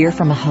nice to hear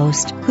from a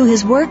host who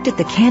has worked at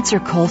the cancer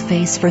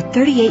coalface for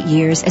 38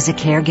 years as a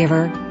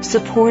caregiver,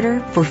 supporter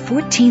for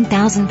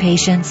 14,000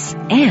 patients,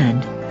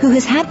 and who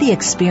has had the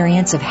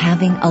experience of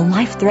having a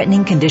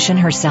life-threatening condition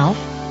herself?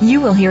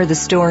 You will hear the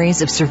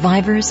stories of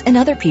survivors and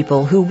other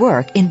people who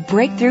work in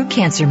breakthrough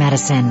cancer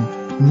medicine.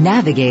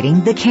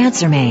 Navigating the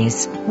Cancer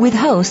Maze with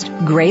host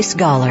Grace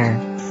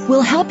Galler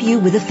will help you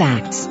with the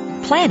facts,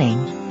 planning,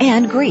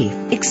 and grief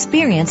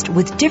experienced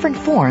with different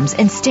forms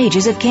and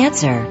stages of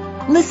cancer.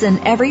 Listen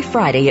every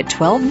Friday at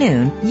 12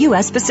 noon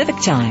U.S. Pacific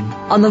Time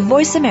on the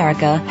Voice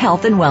America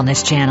Health and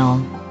Wellness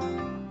channel.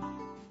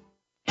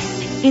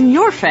 In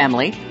your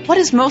family, what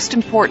is most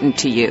important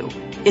to you?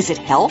 Is it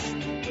health?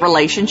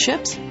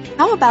 Relationships?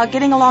 How about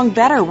getting along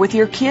better with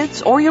your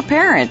kids or your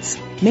parents?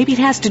 Maybe it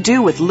has to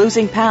do with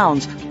losing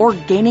pounds or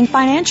gaining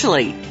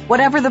financially.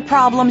 Whatever the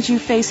problems you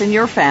face in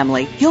your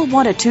family, you'll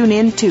want to tune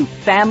in to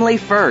Family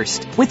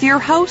First with your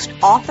host,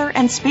 author,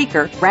 and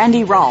speaker,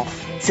 Randy Rolfe.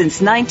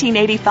 Since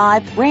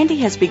 1985, Randy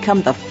has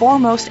become the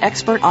foremost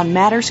expert on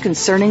matters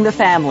concerning the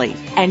family,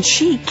 and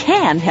she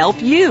can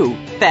help you.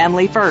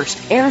 Family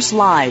First airs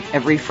live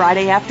every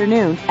Friday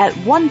afternoon at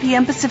 1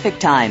 p.m. Pacific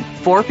Time,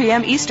 4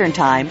 p.m. Eastern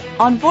Time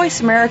on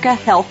Voice America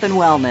Health and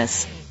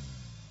Wellness.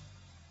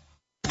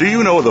 Do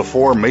you know the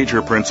 4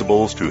 major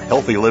principles to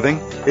healthy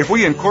living? If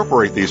we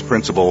incorporate these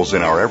principles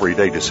in our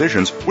everyday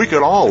decisions, we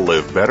could all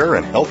live better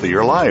and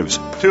healthier lives.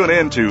 Tune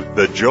in to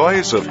The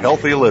Joys of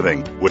Healthy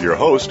Living with your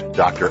host,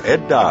 Dr.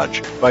 Ed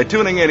Dodge. By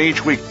tuning in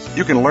each week,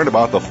 you can learn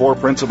about the 4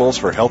 principles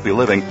for healthy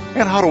living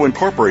and how to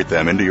incorporate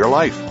them into your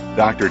life.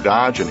 Dr.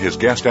 Dodge and his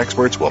guest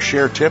experts will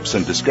share tips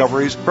and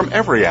discoveries from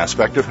every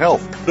aspect of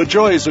health. The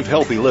Joys of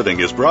Healthy Living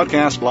is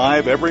broadcast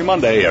live every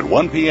Monday at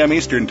 1 p.m.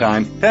 Eastern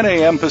Time, 10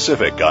 a.m.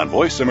 Pacific on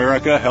Voice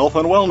America Health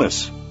and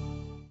Wellness.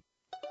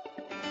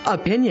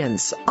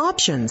 Opinions,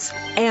 options,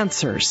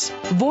 answers.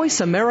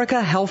 Voice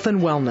America Health and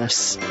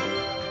Wellness.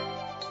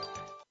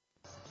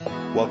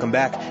 Welcome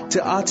back to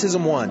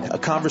Autism One, a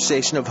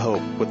conversation of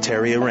hope with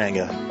Teri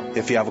Aranga.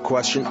 If you have a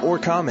question or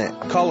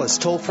comment, call us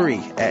toll-free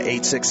at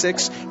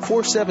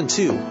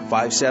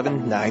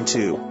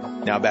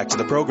 866-472-5792. Now back to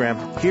the program.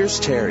 Here's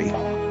Teri.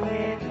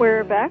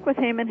 We're back with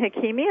Heyman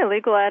Hakimi, a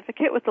legal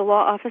advocate with the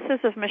law offices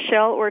of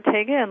Michelle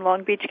Ortega in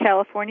Long Beach,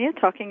 California,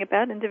 talking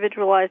about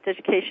individualized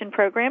education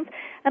programs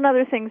and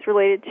other things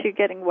related to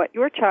getting what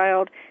your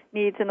child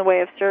needs in the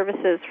way of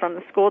services from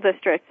the school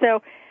district.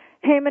 So,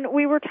 Heyman,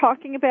 we were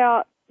talking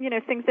about,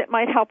 things that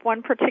might help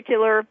one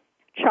particular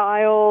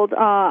child.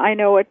 I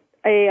know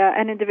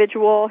an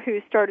individual who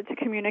started to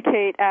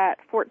communicate at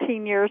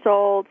 14 years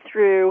old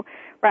through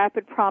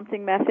rapid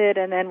prompting method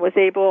and then was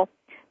able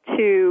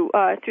to,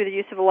 through the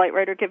use of a light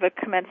writer, give a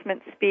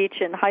commencement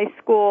speech in high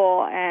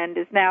school and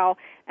is now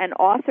an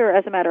author,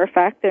 as a matter of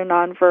fact, though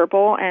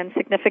nonverbal and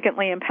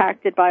significantly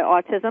impacted by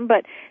autism.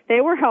 But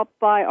they were helped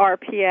by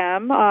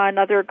RPM.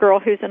 Another girl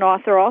who's an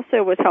author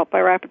also was helped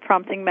by rapid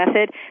prompting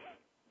method.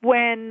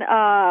 When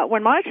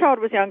my child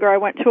was younger, I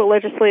went to a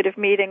legislative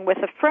meeting with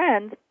a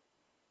friend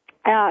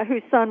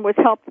whose son was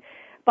helped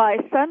by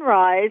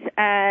Sunrise,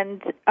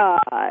 and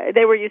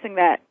they were using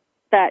that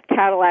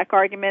Cadillac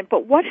argument.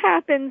 But what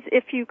happens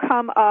if you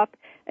come up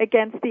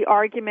against the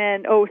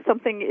argument,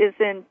 something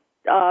isn't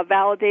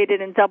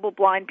validated in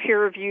double-blind,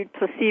 peer-reviewed,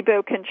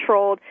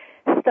 placebo-controlled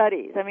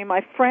studies? I mean,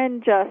 my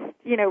friend just,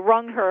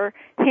 wrung her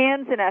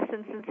hands in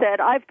essence and said,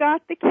 I've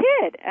got the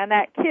kid. And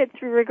that kid,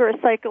 through rigorous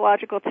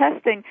psychological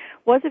testing,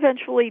 was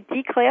eventually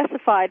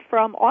declassified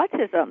from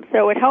autism.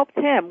 So it helped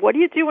him. What do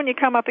you do when you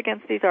come up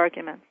against these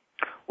arguments?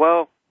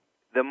 Well,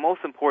 the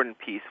most important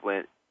piece,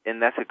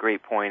 and that's a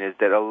great point, is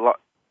that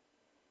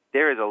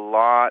there is a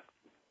lot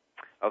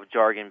of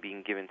jargon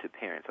being given to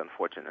parents,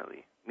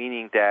 unfortunately,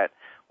 meaning that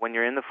when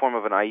you're in the form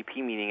of an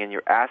IEP meeting and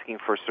you're asking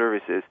for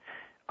services,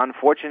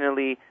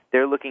 unfortunately,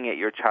 they're looking at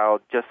your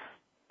child just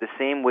the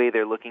same way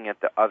they're looking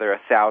at the other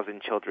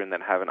 1,000 children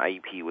that have an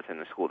IEP within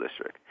the school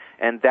district.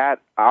 And that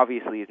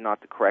obviously is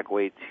not the correct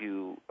way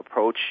to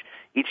approach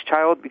each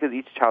child, because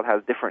each child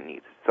has different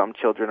needs. Some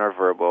children are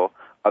verbal,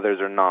 others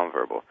are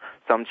nonverbal.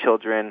 Some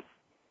children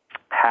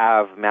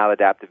have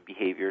maladaptive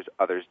behaviors,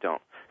 others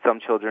don't. Some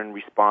children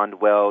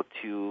respond well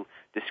to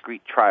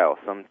discrete trial.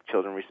 Some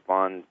children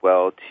respond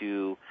well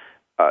to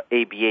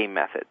ABA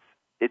methods.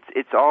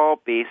 It's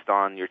all based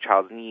on your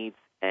child's needs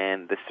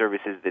and the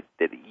services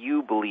that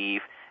you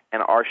believe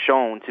and are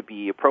shown to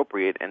be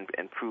appropriate and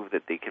prove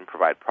that they can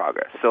provide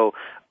progress. So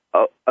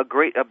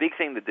a big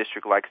thing the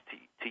district likes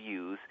to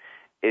use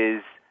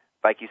is,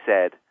 like you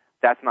said,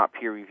 that's not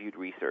peer-reviewed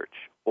research,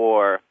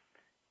 or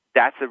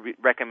that's a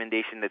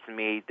recommendation that's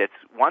made that's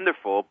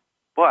wonderful,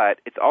 but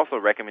it's also a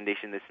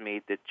recommendation that's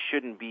made that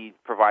shouldn't be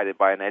provided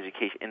by in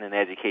an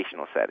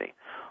educational setting.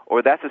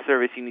 Or that's a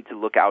service you need to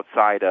look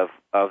outside of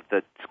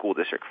the school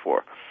district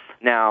for.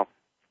 Now,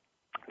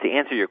 to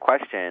answer your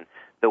question,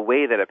 the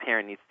way that a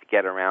parent needs to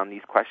get around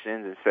these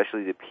questions,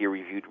 especially the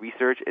peer-reviewed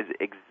research,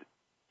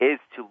 is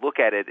to look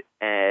at it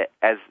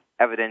as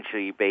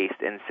evidentially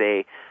based and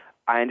say,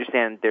 I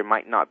understand there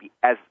might not be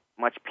as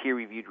much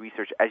peer-reviewed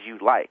research as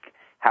you'd like.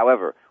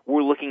 However,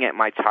 we're looking at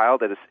my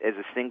child as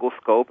a single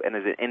scope and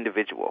as an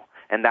individual.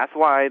 And that's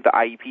why the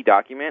IEP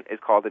document is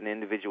called an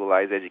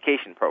individualized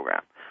education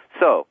program.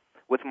 So,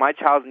 with my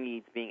child's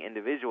needs being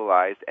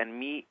individualized and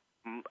me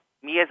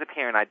as a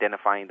parent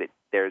identifying that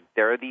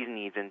there are these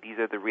needs and these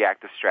are the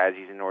reactive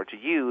strategies in order to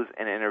use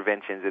and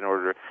interventions in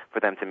order for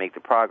them to make the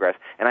progress.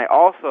 And I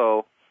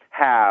also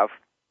have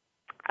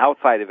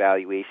outside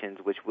evaluations,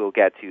 which we'll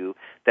get to,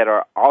 that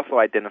are also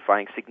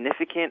identifying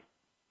significant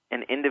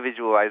and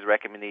individualized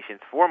recommendations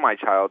for my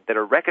child that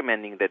are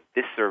recommending that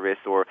this service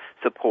or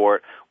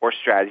support or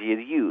strategy is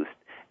used.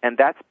 And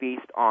that's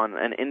based on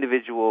an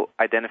individual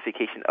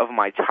identification of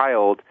my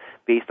child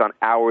based on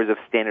hours of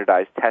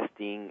standardized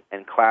testing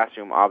and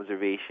classroom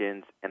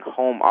observations and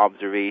home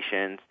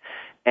observations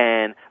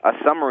and a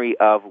summary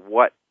of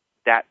what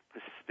that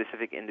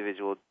specific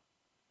individual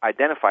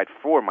identified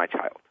for my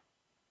child.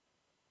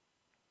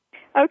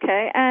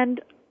 Okay,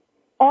 and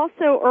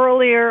also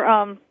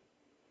earlier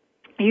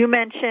you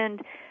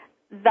mentioned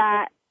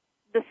that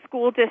the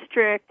school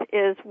district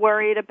is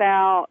worried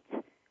about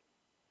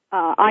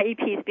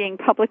IEPs being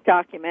public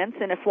documents,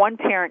 and if one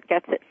parent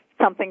gets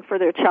something for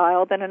their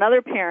child, then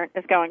another parent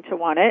is going to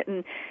want it,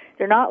 and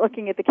they're not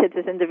looking at the kids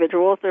as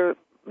individuals. They're,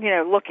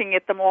 looking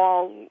at them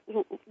all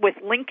with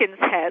Lincoln's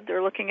head.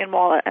 They're looking at them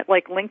all at,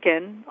 like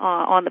Lincoln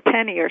on the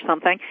penny or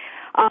something.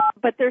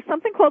 But there's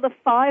something called a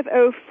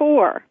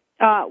 504.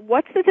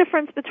 What's the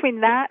difference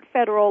between that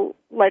federal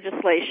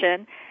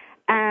legislation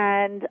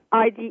and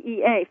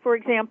IDEA? For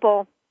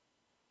example,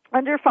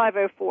 under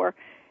 504,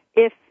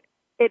 if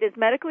it is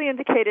medically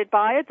indicated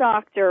by a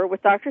doctor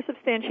with doctor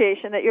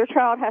substantiation that your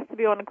child has to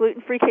be on a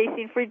gluten-free,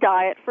 casein-free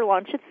diet for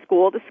lunch at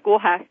school, the school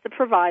has to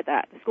provide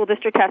that. The school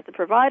district has to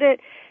provide it.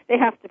 They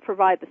have to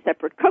provide the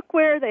separate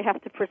cookware. They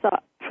have to provide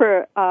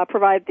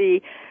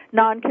the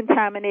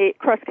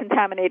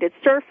cross-contaminated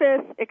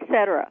surface,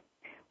 etc.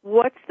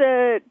 What's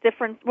the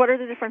difference? What are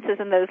the differences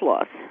in those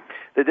laws?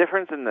 The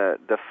difference in the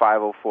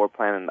 504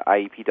 plan and the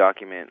IEP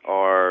document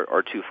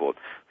are twofold.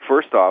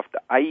 First off,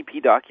 the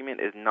IEP document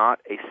is not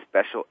a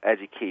special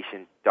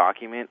education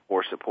document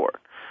or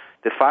support.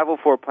 The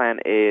 504 plan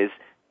is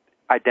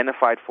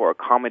identified for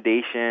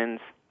accommodations,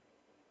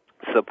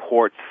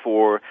 supports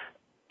for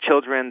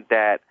children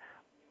that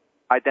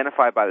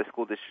identified by the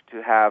school district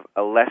to have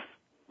a less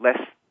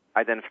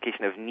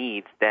identification of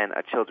needs than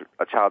a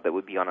child that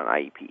would be on an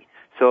IEP.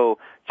 So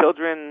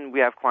children, we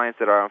have clients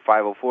that are on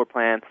 504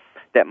 plan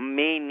that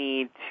may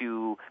need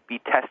to be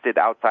tested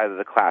outside of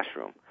the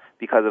classroom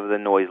because of the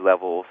noise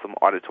level, some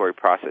auditory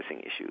processing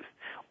issues.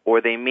 Or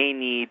they may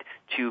need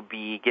to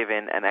be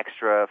given an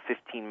extra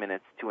 15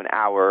 minutes to an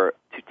hour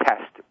to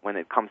test when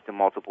it comes to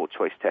multiple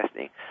choice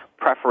testing.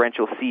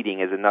 Preferential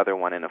seating is another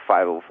one in a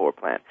 504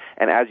 plan.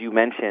 And as you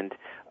mentioned,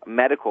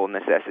 medical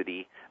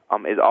necessity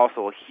is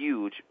also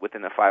huge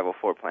within the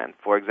 504 plan.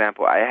 For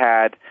example,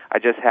 I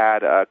just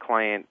had a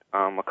client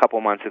a couple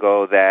months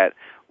ago that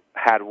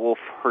had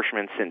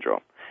Wolff-Hirschman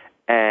syndrome,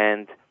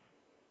 and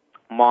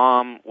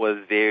mom was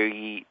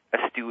very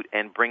astute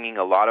and bringing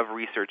a lot of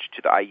research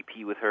to the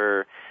IEP with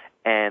her,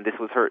 and this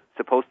was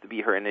supposed to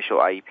be her initial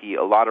IEP.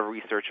 A lot of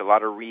research, a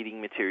lot of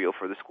reading material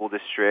for the school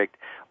district,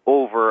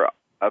 over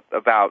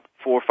about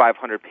 400 or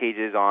 500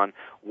 pages on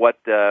what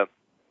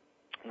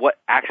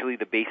actually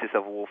the basis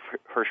of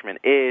Wolff-Hirschman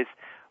is,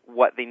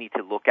 what they need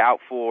to look out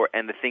for,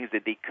 and the things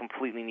that they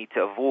completely need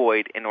to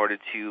avoid in order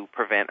to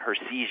prevent her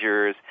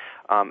seizures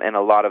and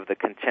a lot of the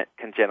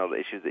congenital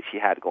issues that she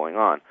had going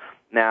on.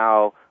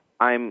 Now,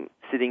 I'm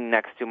sitting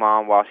next to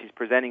mom while she's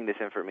presenting this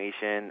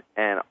information,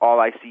 and all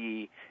I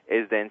see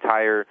is the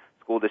entire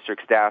school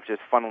district staff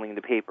just funneling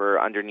the paper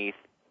underneath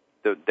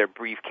their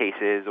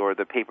briefcases or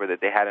the paper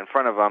that they had in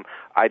front of them,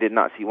 I did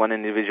not see one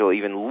individual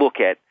even look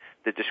at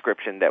the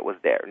description that was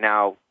there.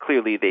 Now,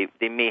 clearly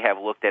they may have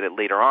looked at it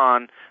later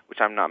on, which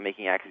I'm not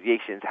making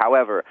accusations.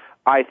 However,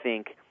 I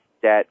think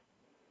that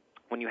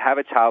when you have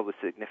a child with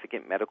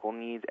significant medical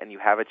needs and you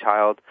have a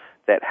child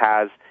that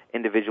has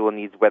individual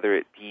needs, whether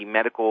it be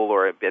medical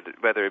or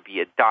whether it be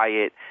a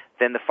diet,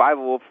 then the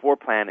 504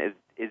 plan is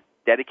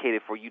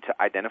dedicated for you to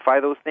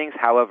identify those things.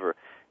 However,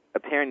 a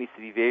parent needs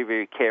to be very,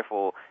 very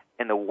careful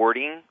in the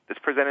wording that's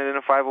presented in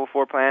a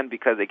 504 plan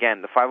because,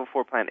 again, the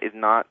 504 plan is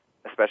not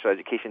a special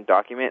education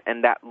document,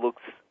 and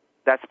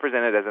that's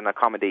presented as an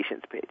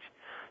accommodations page.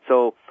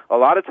 So a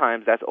lot of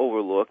times that's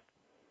overlooked.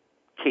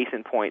 Case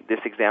in point, this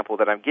example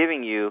that I'm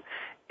giving you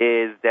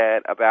is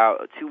that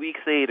about 2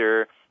 weeks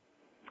later,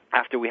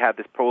 after we had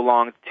this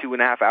prolonged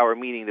 2.5-hour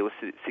meeting that was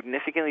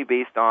significantly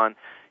based on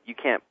you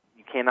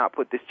cannot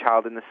put this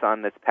child in the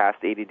sun that's past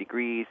 80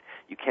 degrees,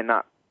 you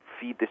cannot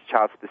feed this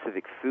child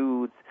specific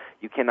foods,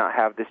 you cannot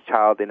have this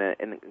child in an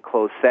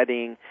enclosed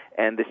setting,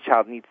 and this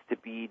child needs to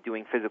be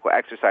doing physical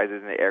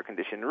exercises in an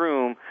air-conditioned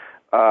room.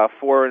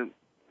 4.5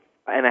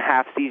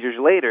 seizures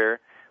later,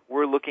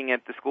 we're looking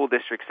at the school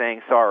district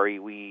saying, sorry,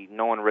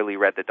 no one really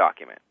read the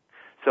document.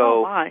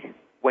 So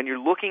when you're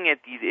looking at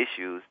these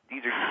issues,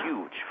 these are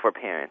huge for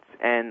parents.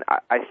 And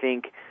I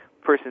think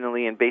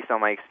personally and based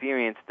on my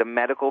experience, the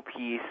medical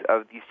piece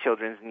of these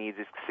children's needs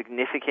is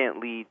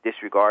significantly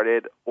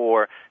disregarded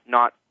or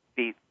not.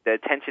 The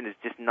attention is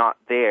just not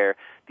there.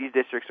 These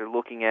districts are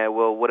looking at,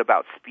 well, what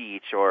about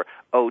speech or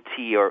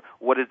OT or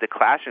what does the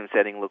classroom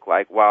setting look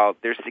like? While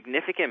there's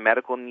significant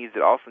medical needs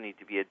that also need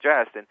to be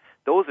addressed, and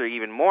those are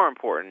even more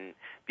important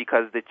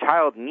because the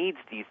child needs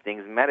these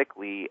things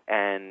medically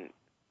and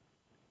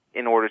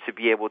in order to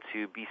be able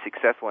to be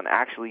successful and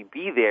actually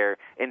be there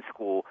in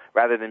school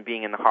rather than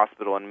being in the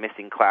hospital and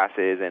missing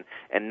classes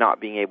and not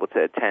being able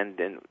to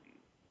attend in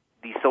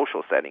these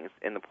social settings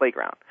in the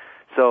playground.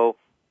 So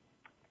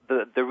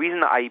the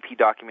reason the IEP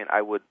document,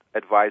 I would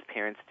advise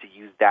parents to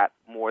use that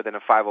more than a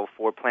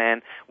 504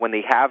 plan when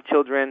they have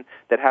children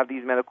that have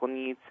these medical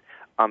needs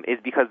is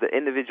because the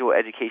individual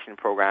education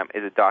program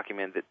is a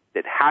document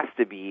that has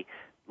to be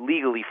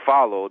legally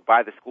followed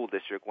by the school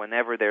district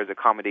whenever there's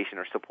accommodation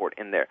or support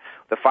in there.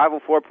 The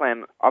 504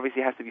 plan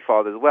obviously has to be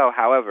followed as well.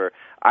 However,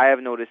 I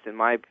have noticed in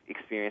my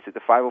experience that the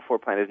 504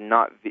 plan is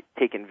not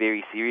taken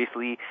very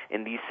seriously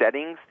in these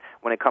settings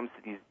when it comes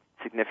to these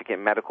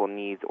significant medical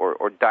needs or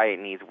diet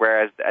needs,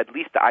 whereas at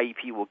least the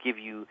IEP will give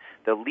you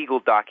the legal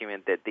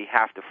document that they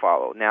have to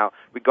follow. Now,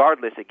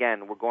 regardless,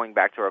 again, we're going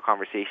back to our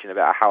conversation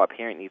about how a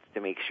parent needs to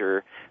make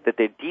sure that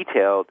they're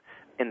detailed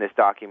in this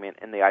document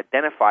and they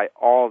identify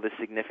all the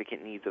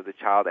significant needs of the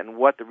child and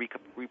what the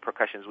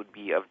repercussions would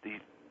be of these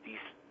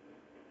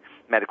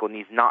medical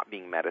needs not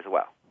being met as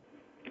well.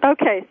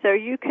 Okay, so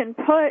you can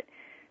put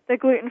the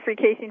gluten-free,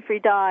 casein-free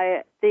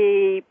diet,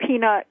 the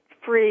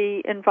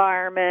peanut-free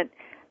environment,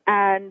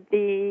 and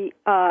the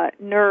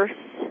nurse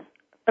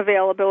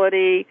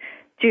availability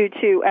due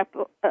to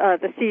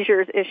the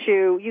seizures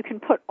issue, you can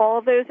put all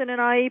of those in an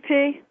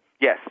IEP?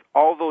 Yes,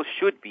 all those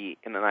should be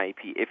in an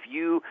IEP.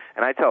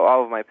 And I tell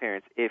all of my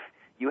parents, if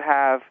you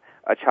have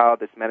a child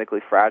that's medically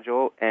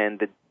fragile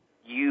and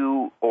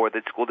you or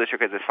the school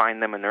district has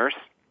assigned them a nurse,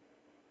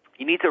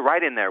 you need to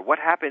write in there, what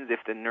happens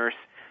if the nurse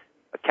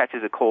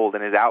catches a cold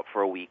and is out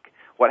for a week?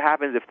 What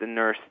happens if the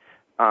nurse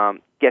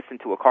gets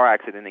into a car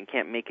accident and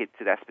can't make it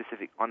to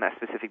on that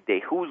specific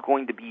day? Who's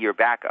going to be your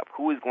backup?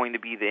 Who is going to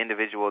be the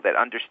individual that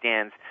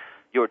understands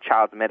your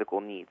child's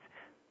medical needs?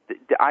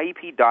 The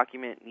IEP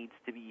document needs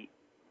to be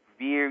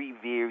very,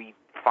 very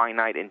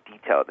finite and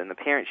detailed, and the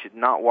parent should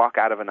not walk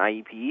out of an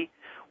IEP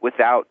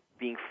without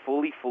being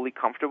fully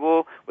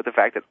comfortable with the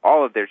fact that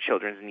all of their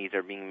children's needs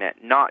are being met,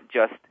 not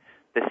just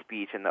the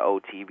speech and the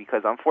OT,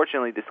 because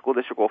unfortunately the school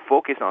district will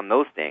focus on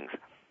those things.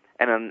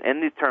 And in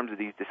the terms of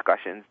these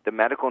discussions, the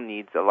medical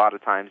needs a lot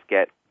of times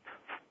get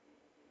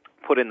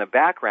put in the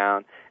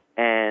background,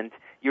 and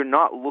you're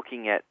not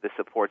looking at the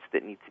supports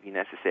that need to be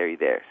necessary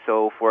there.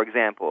 So, for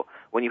example,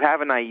 when you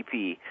have an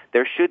IEP,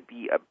 there should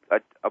be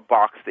a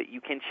box that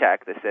you can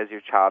check that says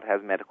your child has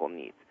medical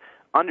needs.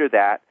 Under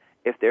that,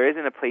 if there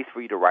isn't a place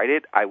for you to write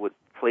it, I would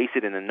place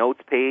it in a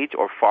notes page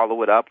or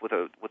follow it up with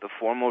a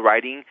formal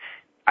writing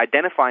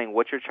identifying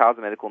what your child's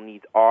medical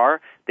needs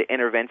are, the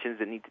interventions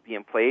that need to be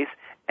in place,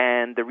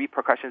 and the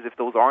repercussions if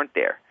those aren't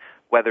there,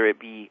 whether it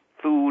be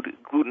food,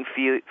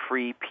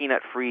 gluten-free,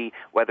 peanut-free,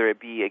 whether it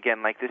be,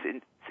 again, like this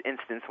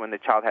instance when the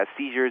child has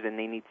seizures and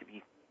they need to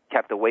be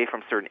kept away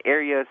from certain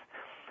areas.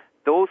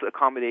 Those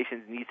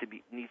accommodations needs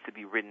to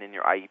be written in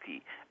your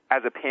IEP.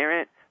 As a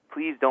parent,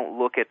 please don't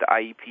look at the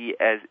IEP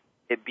as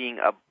it being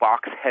a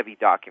box-heavy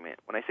document.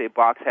 When I say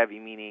box-heavy,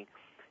 meaning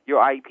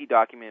your IEP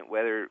document,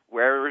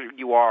 wherever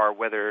you are,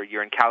 whether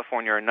you're in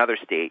California or another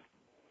state,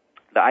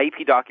 the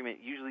IEP document,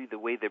 usually the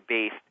way they're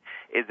based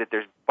is that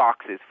there's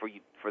boxes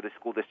for the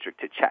school district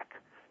to check.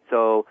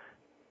 So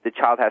the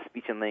child has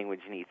speech and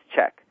language needs,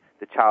 check.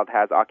 The child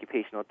has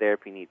occupational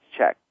therapy needs,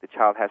 check. The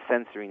child has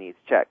sensory needs,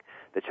 check.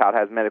 The child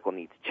has medical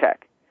needs,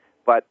 check.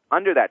 But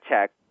under that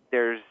check,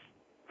 there's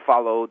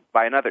followed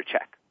by another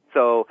check.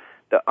 So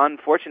the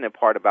unfortunate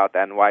part about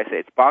that, and why I say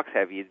it's box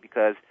heavy, is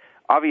because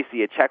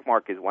obviously a check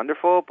mark is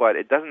wonderful, but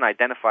it doesn't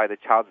identify the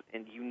child's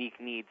unique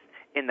needs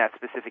in that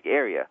specific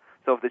area.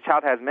 So if the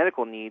child has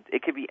medical needs,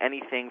 it could be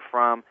anything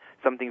from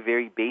something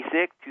very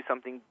basic to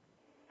something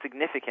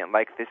significant,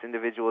 like this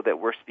individual that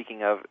we're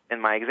speaking of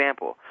in my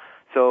example.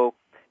 So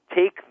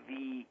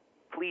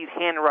please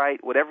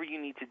handwrite whatever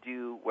you need to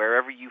do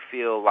wherever you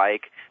feel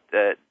like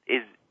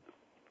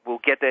will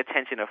get the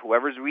attention of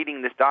whoever's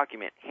reading this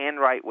document.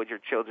 Handwrite what your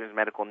children's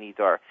medical needs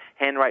are.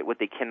 Handwrite what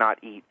they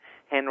cannot eat.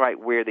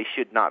 Handwrite where they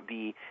should not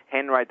be.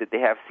 Handwrite that they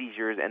have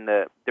seizures and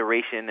the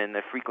duration and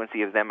the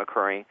frequency of them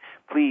occurring.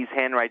 Please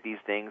handwrite these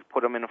things.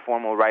 Put them in a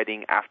formal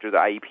writing after the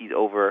IEP is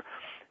over.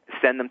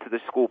 Send them to the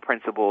school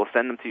principal.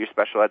 Send them to your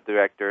special ed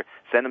director.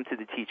 Send them to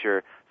the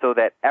teacher so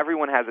that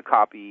everyone has a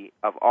copy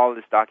of all of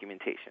this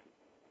documentation.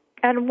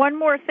 And one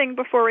more thing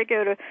before we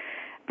go to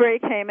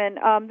break,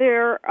 Heyman.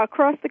 There,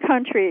 across the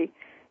country,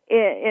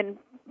 in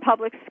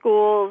public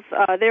schools,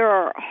 there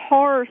are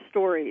horror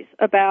stories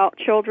about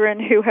children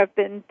who have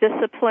been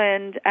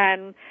disciplined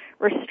and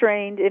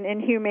restrained in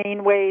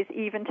inhumane ways,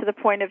 even to the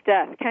point of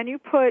death. Can you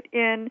put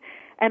in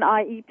an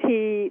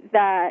IEP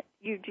that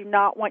you do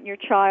not want your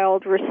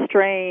child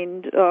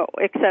restrained,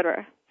 et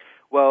cetera?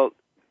 Well,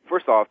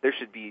 first off, there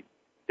should be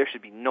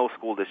no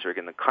school district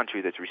in the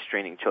country that's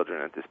restraining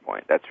children at this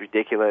point. That's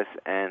ridiculous,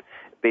 and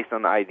based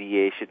on the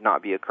IDEA, should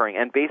not be occurring.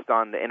 And based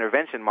on the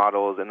intervention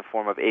models in the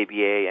form of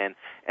ABA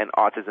and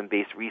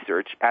autism-based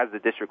research, as the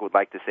district would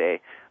like to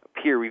say,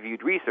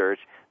 peer-reviewed research,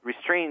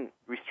 restraints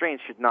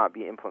should not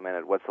be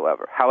implemented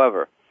whatsoever.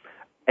 However,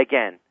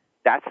 again,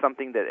 that's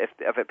something that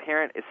if a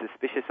parent is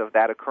suspicious of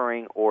that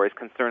occurring or is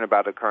concerned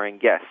about occurring,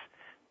 yes,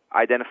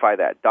 identify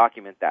that,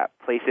 document that,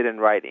 place it in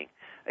writing.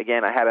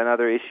 Again, I had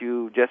another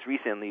issue just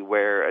recently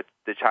where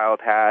the child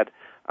had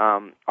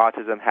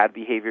autism, had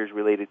behaviors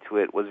related to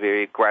it, was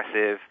very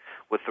aggressive,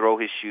 would throw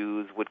his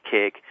shoes, would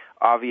kick.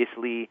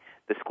 Obviously,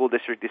 the school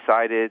district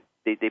decided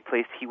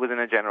he was in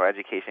a general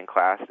education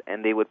class,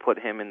 and they would put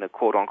him in the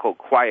quote-unquote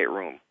quiet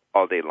room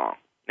all day long.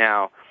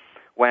 Now,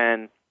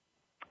 when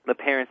the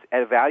parent's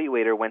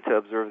evaluator went to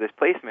observe this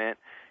placement,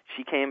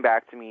 she came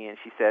back to me and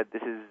she said,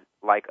 "This is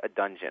like a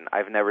dungeon.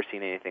 I've never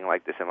seen anything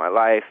like this in my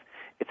life.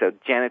 It's a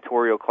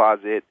janitorial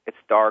closet. It's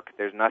dark.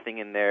 There's nothing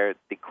in there.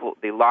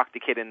 They lock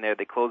the kid in there.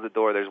 They close the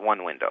door. There's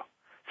one window."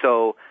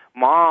 So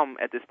mom,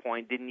 at this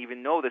point, didn't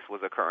even know this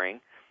was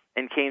occurring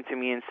and came to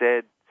me and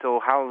said, "So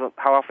how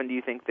often do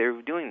you think they're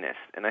doing this?"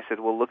 And I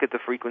said, "Well, look at the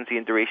frequency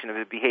and duration of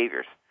his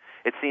behaviors.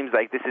 It seems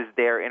like this is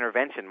their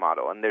intervention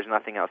model, and there's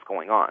nothing else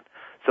going on."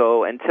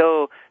 So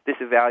until this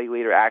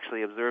evaluator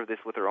actually observed this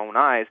with her own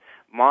eyes,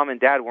 mom and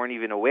dad weren't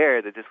even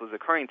aware that this was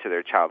occurring to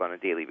their child on a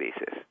daily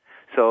basis.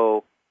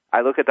 So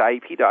I look at the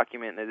IEP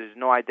document, and there's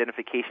no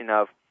identification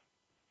of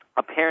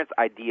a parent's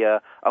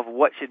idea of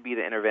what should be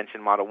the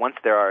intervention model once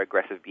there are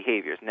aggressive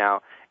behaviors.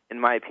 Now, in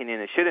my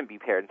opinion, it shouldn't be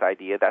parents'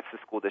 idea. That's the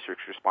school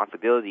district's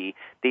responsibility.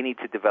 They need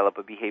to develop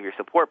a behavior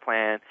support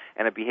plan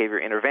and a behavior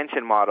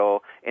intervention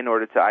model in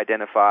order to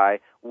identify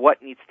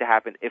what needs to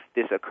happen if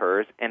this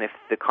occurs, and if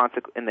the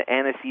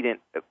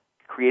antecedent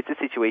creates a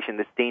situation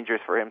that's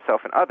dangerous for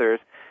himself and others,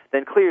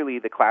 then clearly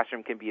the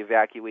classroom can be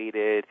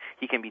evacuated.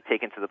 He can be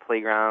taken to the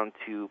playground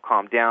to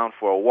calm down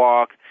for a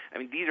walk. I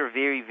mean, these are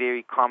very,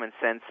 very common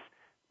sense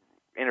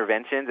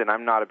interventions, and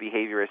I'm not a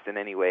behaviorist in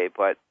any way,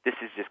 but this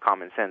is just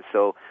common sense.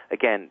 So,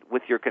 again,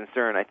 with your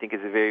concern, I think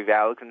is a very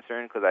valid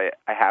concern, because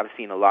I have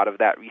seen a lot of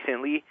that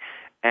recently,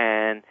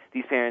 and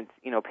these parents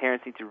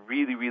need to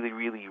really, really,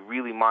 really,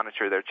 really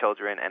monitor their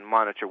children and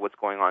monitor what's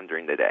going on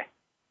during the day.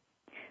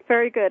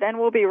 Very good. And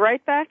we'll be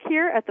right back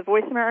here at the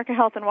Voice America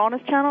Health and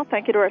Wellness Channel.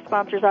 Thank you to our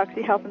sponsors,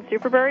 Oxy Health and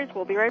Superberries.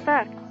 We'll be right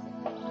back.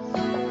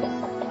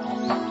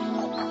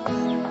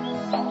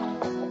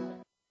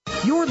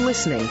 You're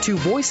listening to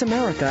Voice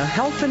America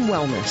Health and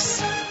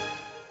Wellness.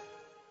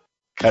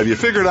 Have you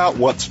figured out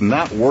what's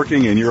not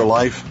working in your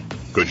life?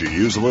 Could you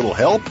use a little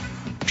help?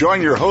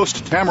 Join your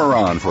host,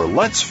 Tamaran, for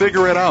Let's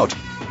Figure It Out.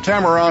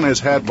 Tamaran has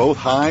had both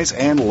highs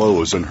and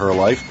lows in her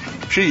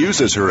life. She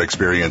uses her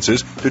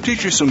experiences to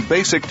teach you some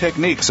basic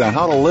techniques on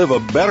how to live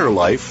a better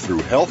life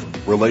through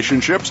health,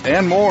 relationships,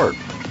 and more.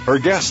 Her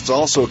guests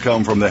also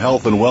come from the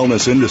health and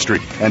wellness industry,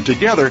 and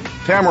together,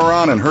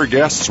 Tamaran and her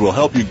guests will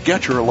help you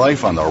get your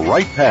life on the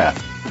right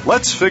path.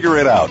 Let's Figure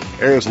It Out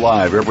airs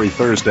live every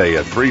Thursday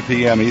at 3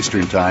 p.m.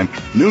 Eastern Time,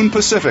 noon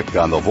Pacific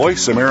on the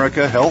Voice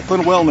America Health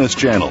and Wellness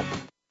Channel.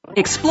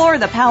 Explore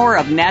the power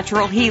of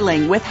natural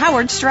healing with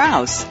Howard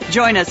Strauss.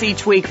 Join us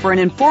each week for an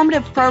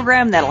informative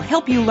program that'll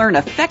help you learn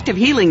effective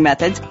healing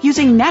methods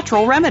using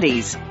natural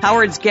remedies.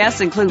 Howard's guests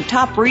include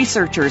top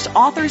researchers,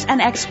 authors, and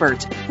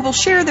experts who will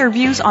share their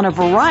views on a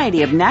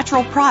variety of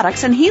natural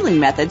products and healing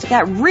methods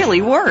that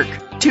really work.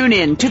 Tune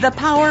in to The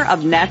Power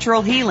of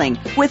Natural Healing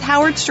with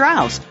Howard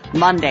Strauss,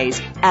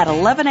 Mondays at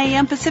 11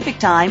 a.m. Pacific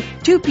Time,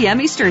 2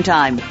 p.m. Eastern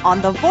Time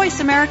on the Voice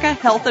America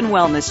Health and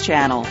Wellness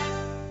Channel.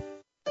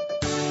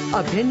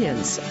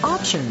 Opinions,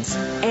 options,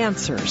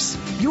 answers.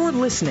 You're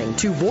listening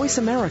to Voice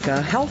America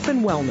Health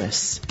and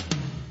Wellness.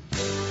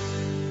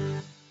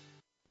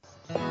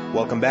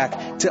 Welcome back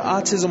to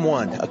Autism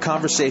One, a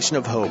conversation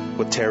of hope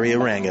with Teri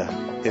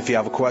Aranga. If you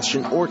have a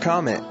question or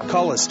comment,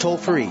 call us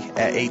toll-free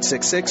at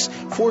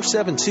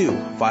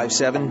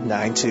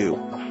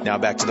 866-472-5792. Now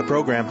back to the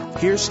program.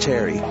 Here's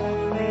Teri.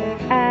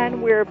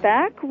 And we're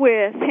back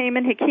with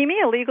Heyman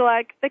Hakimi, a legal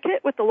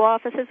advocate with the law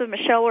offices of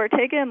Michelle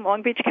Ortega in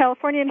Long Beach,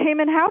 California. And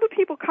Heyman, how do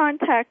people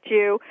contact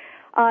you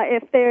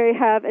if they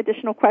have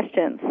additional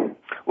questions?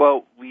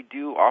 Well, we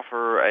do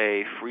offer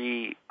a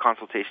free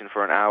consultation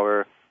for an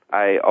hour.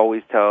 I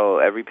always tell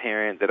every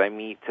parent that I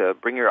meet to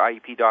bring your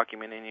IEP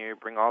document in here,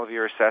 bring all of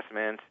your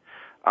assessments.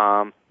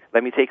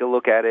 Let me take a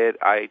look at it.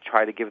 I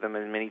try to give them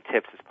as many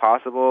tips as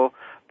possible,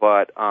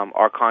 but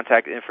our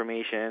contact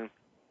information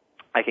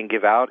I can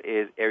give out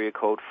is area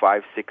code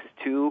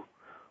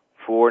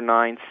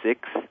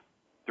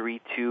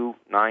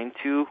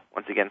 562-496-3292.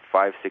 Once again,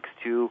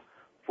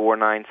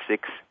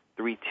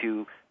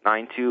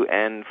 562-496-3292.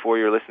 And for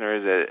your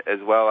listeners as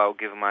well, I'll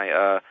give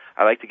I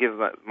like to give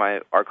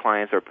our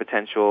clients or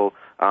potential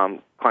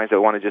clients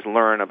that want to just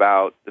learn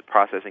about the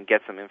process and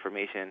get some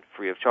information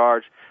free of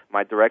charge.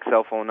 My direct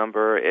cell phone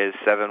number is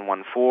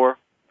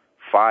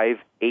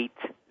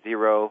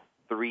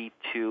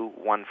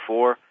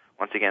 714-580-3214.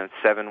 Once again,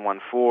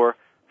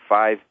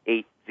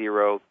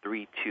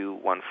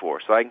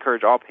 714-580-3214. So I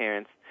encourage all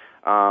parents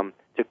to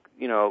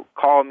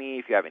call me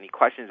if you have any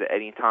questions at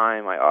any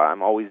time.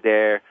 I'm always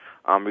there.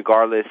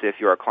 Regardless if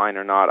you're a client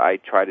or not, I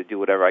try to do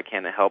whatever I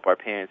can to help our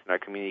parents in our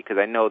community because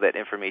I know that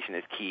information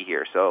is key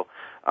here. So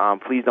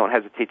please don't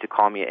hesitate to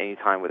call me at any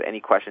time with any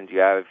questions you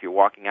have. If you're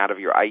walking out of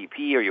your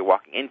IEP or you're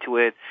walking into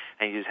it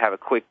and you just have a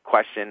quick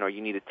question or you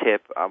need a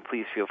tip,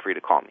 please feel free to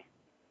call me.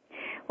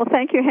 Well,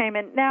 thank you,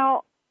 Heyman.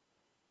 Now,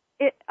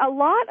 a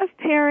lot of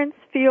parents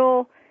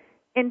feel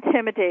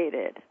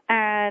intimidated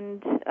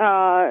and,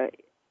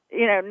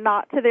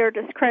 not to their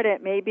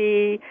discredit.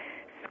 Maybe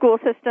school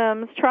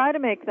systems try to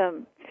make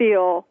them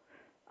feel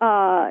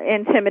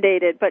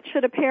intimidated. But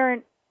should a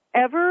parent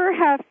ever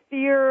have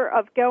fear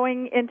of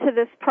going into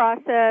this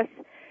process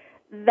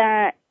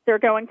that they're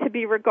going to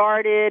be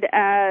regarded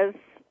as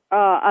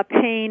a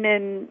pain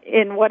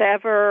in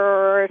whatever,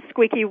 or a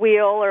squeaky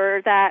wheel,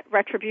 or that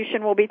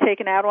retribution will be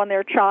taken out on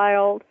their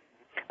child?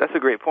 That's a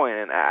great point,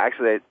 and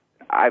actually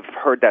I've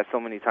heard that so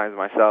many times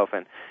myself,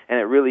 and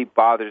it really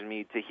bothers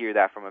me to hear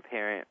that from a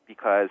parent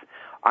because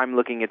I'm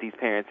looking at these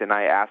parents and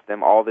I ask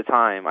them all the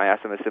time. I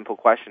ask them a simple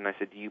question. I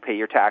said, do you pay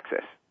your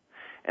taxes?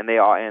 And they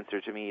all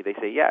answer to me. They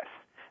say yes.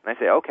 And I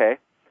say, okay,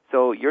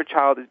 so your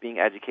child is being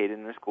educated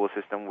in the school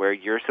system where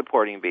you're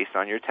supporting based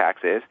on your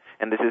taxes,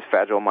 and this is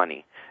federal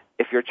money.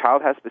 If your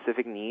child has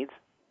specific needs,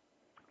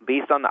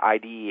 based on the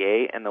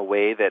IDEA and the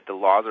way that the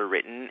laws are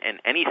written in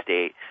any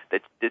state,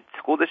 that the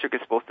school district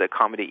is supposed to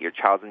accommodate your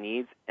child's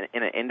needs in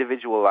an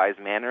individualized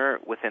manner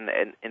within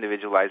the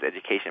individualized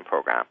education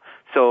program.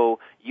 So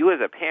you as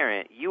a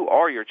parent, you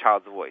are your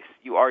child's voice.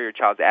 You are your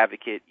child's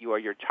advocate. You are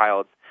your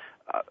child's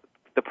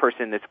the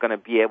person that's going to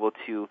be able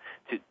to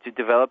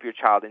develop your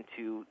child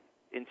into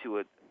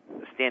a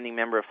standing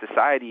member of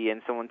society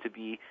and someone to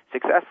be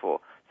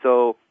successful.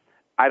 So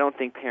I don't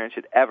think parents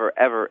should ever,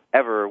 ever,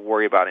 ever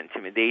worry about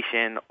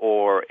intimidation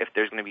or if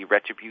there's going to be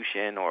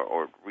retribution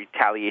or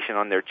retaliation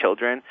on their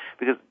children,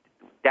 because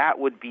that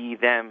would be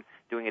them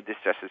doing a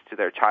disjustice to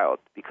their child.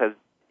 Because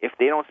if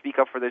they don't speak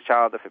up for their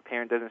child, if a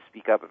parent doesn't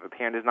speak up, if a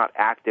parent is not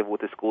active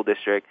with the school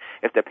district,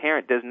 if the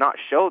parent does not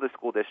show the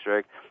school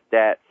district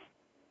that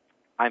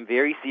I'm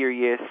very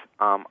serious,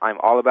 I'm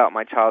all about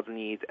my child's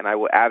needs, and I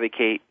will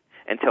advocate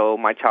until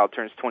my child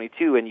turns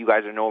 22 and you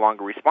guys are no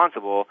longer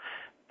responsible,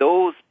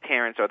 those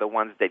parents are the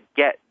ones that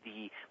get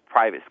the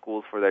private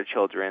schools for their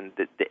children,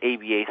 the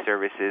ABA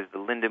services, the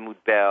Linda Mood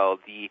Bell,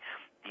 the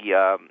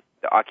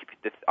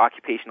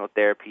occupational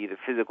therapy, the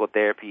physical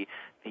therapy,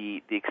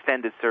 the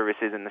extended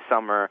services in the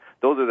summer.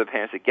 Those are the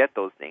parents that get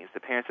those things. The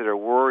parents that are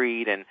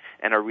worried and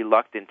are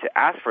reluctant to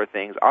ask for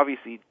things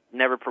obviously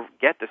never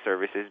get the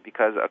services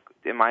because,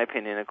 in my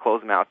opinion, a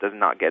closed mouth does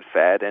not get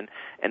fed. And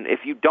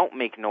if you don't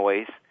make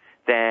noise,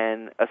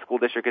 then a school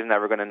district is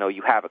never going to know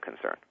you have a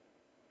concern.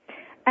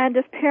 And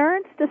if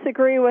parents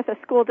disagree with a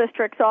school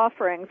district's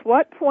offerings,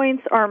 what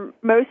points are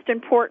most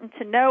important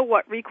to know?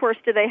 What recourse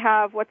do they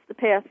have? What's the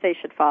path they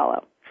should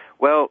follow?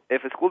 Well,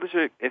 if a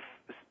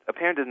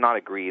parent does not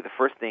agree, the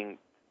first thing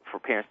for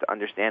parents to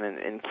understand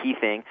and key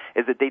thing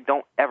is that they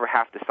don't ever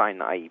have to sign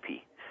the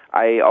IEP.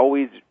 I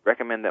always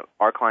recommend that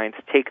our clients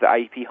take the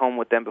IEP home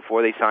with them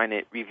before they sign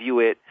it, review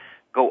it,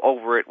 go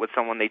over it with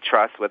someone they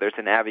trust, whether it's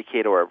an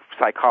advocate or a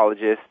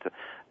psychologist,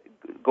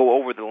 go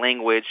over the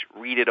language,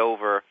 read it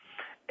over.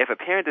 If a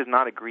parent does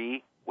not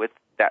agree with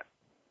that,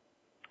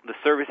 the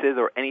services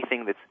or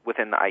anything that's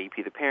within the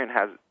IEP, the parent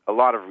has a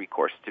lot of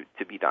recourse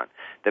to be done.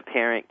 The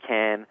parent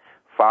can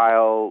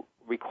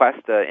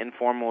request an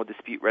informal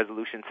dispute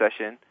resolution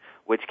session,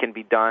 which can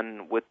be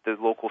done with the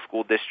local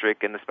school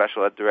district and the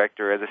special ed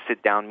director as a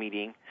sit-down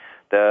meeting.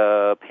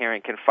 The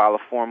parent can file a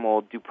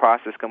formal due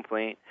process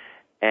complaint,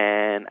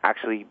 and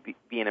actually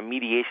be in a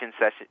mediation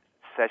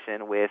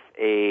session with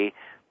a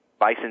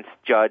licensed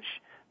judge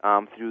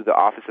through the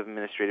Office of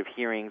Administrative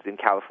Hearings in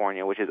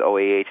California, which is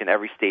OAH, and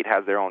every state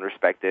has their own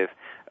respective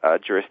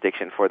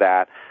jurisdiction for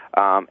that,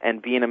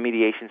 and be in a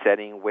mediation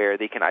setting where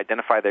they can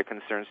identify their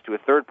concerns to a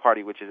third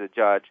party, which is a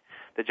judge.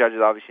 The judge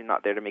is obviously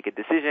not there to make a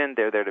decision.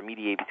 They're there to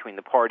mediate between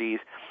the parties,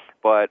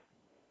 but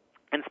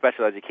in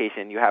special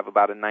education, you have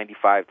about a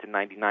 95 to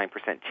 99%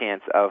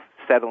 chance of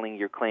settling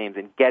your claims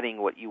and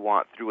getting what you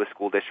want through a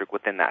school district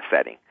within that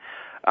setting.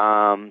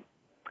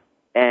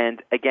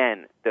 And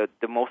again,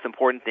 the most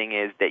important thing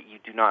is that you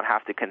do not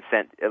have to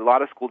consent. A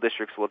lot of school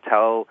districts will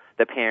tell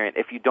the parent,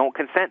 if you don't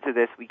consent to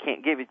this, we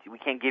can't give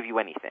you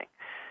anything.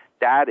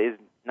 That is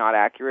not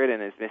accurate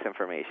and is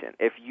misinformation.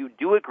 If you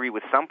do agree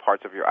with some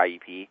parts of your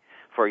IEP,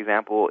 for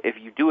example, if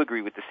you do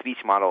agree with the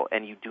speech model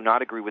and you do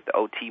not agree with the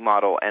OT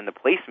model and the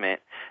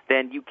placement,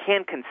 then you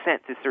can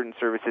consent to certain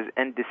services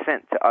and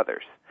dissent to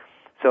others.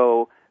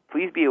 So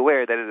please be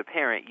aware that as a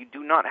parent, you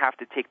do not have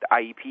to take the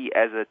IEP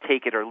as a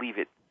take it or leave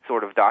it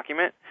sort of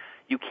document.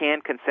 You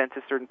can consent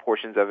to certain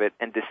portions of it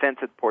and dissent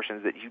to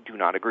portions that you do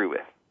not agree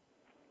with.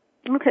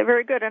 Okay,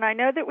 very good. And I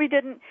know that we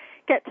didn't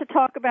get to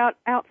talk about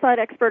outside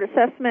expert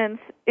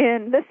assessments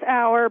in this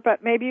hour,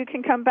 but maybe you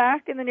can come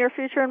back in the near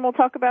future and we'll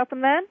talk about them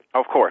then?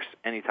 Of course,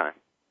 anytime.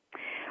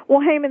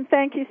 Well, Heyman,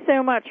 thank you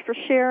so much for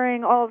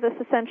sharing all of this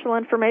essential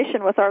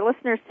information with our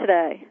listeners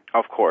today.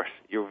 Of course.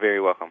 You're very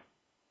welcome.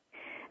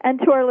 And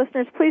to our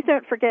listeners, please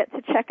don't forget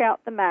to check out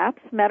the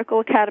MAPS, Medical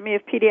Academy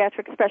of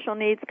Pediatric Special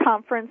Needs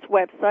Conference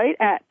website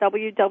at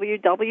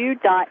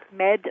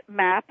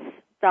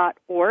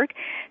www.medmaps.org.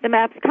 The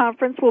MAPS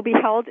conference will be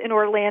held in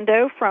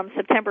Orlando from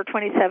September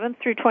 27th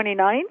through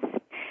 29th.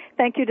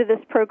 Thank you to this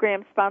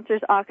program's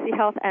sponsors,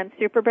 OxyHealth and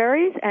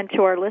Superberries, and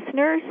to our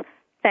listeners,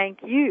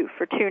 thank you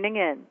for tuning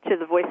in to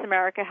the Voice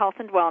America Health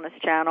and Wellness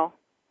channel.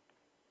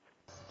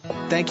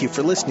 Thank you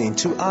for listening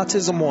to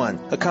Autism One,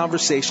 a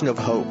conversation of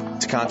hope.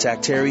 To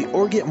contact Teri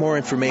or get more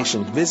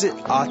information, visit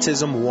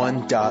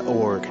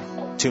autism1.org.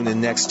 Tune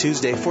in next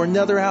Tuesday for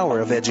another hour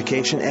of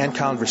education and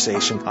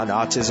conversation on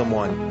Autism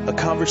One, a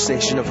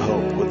conversation of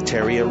hope with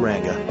Teri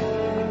Aranga.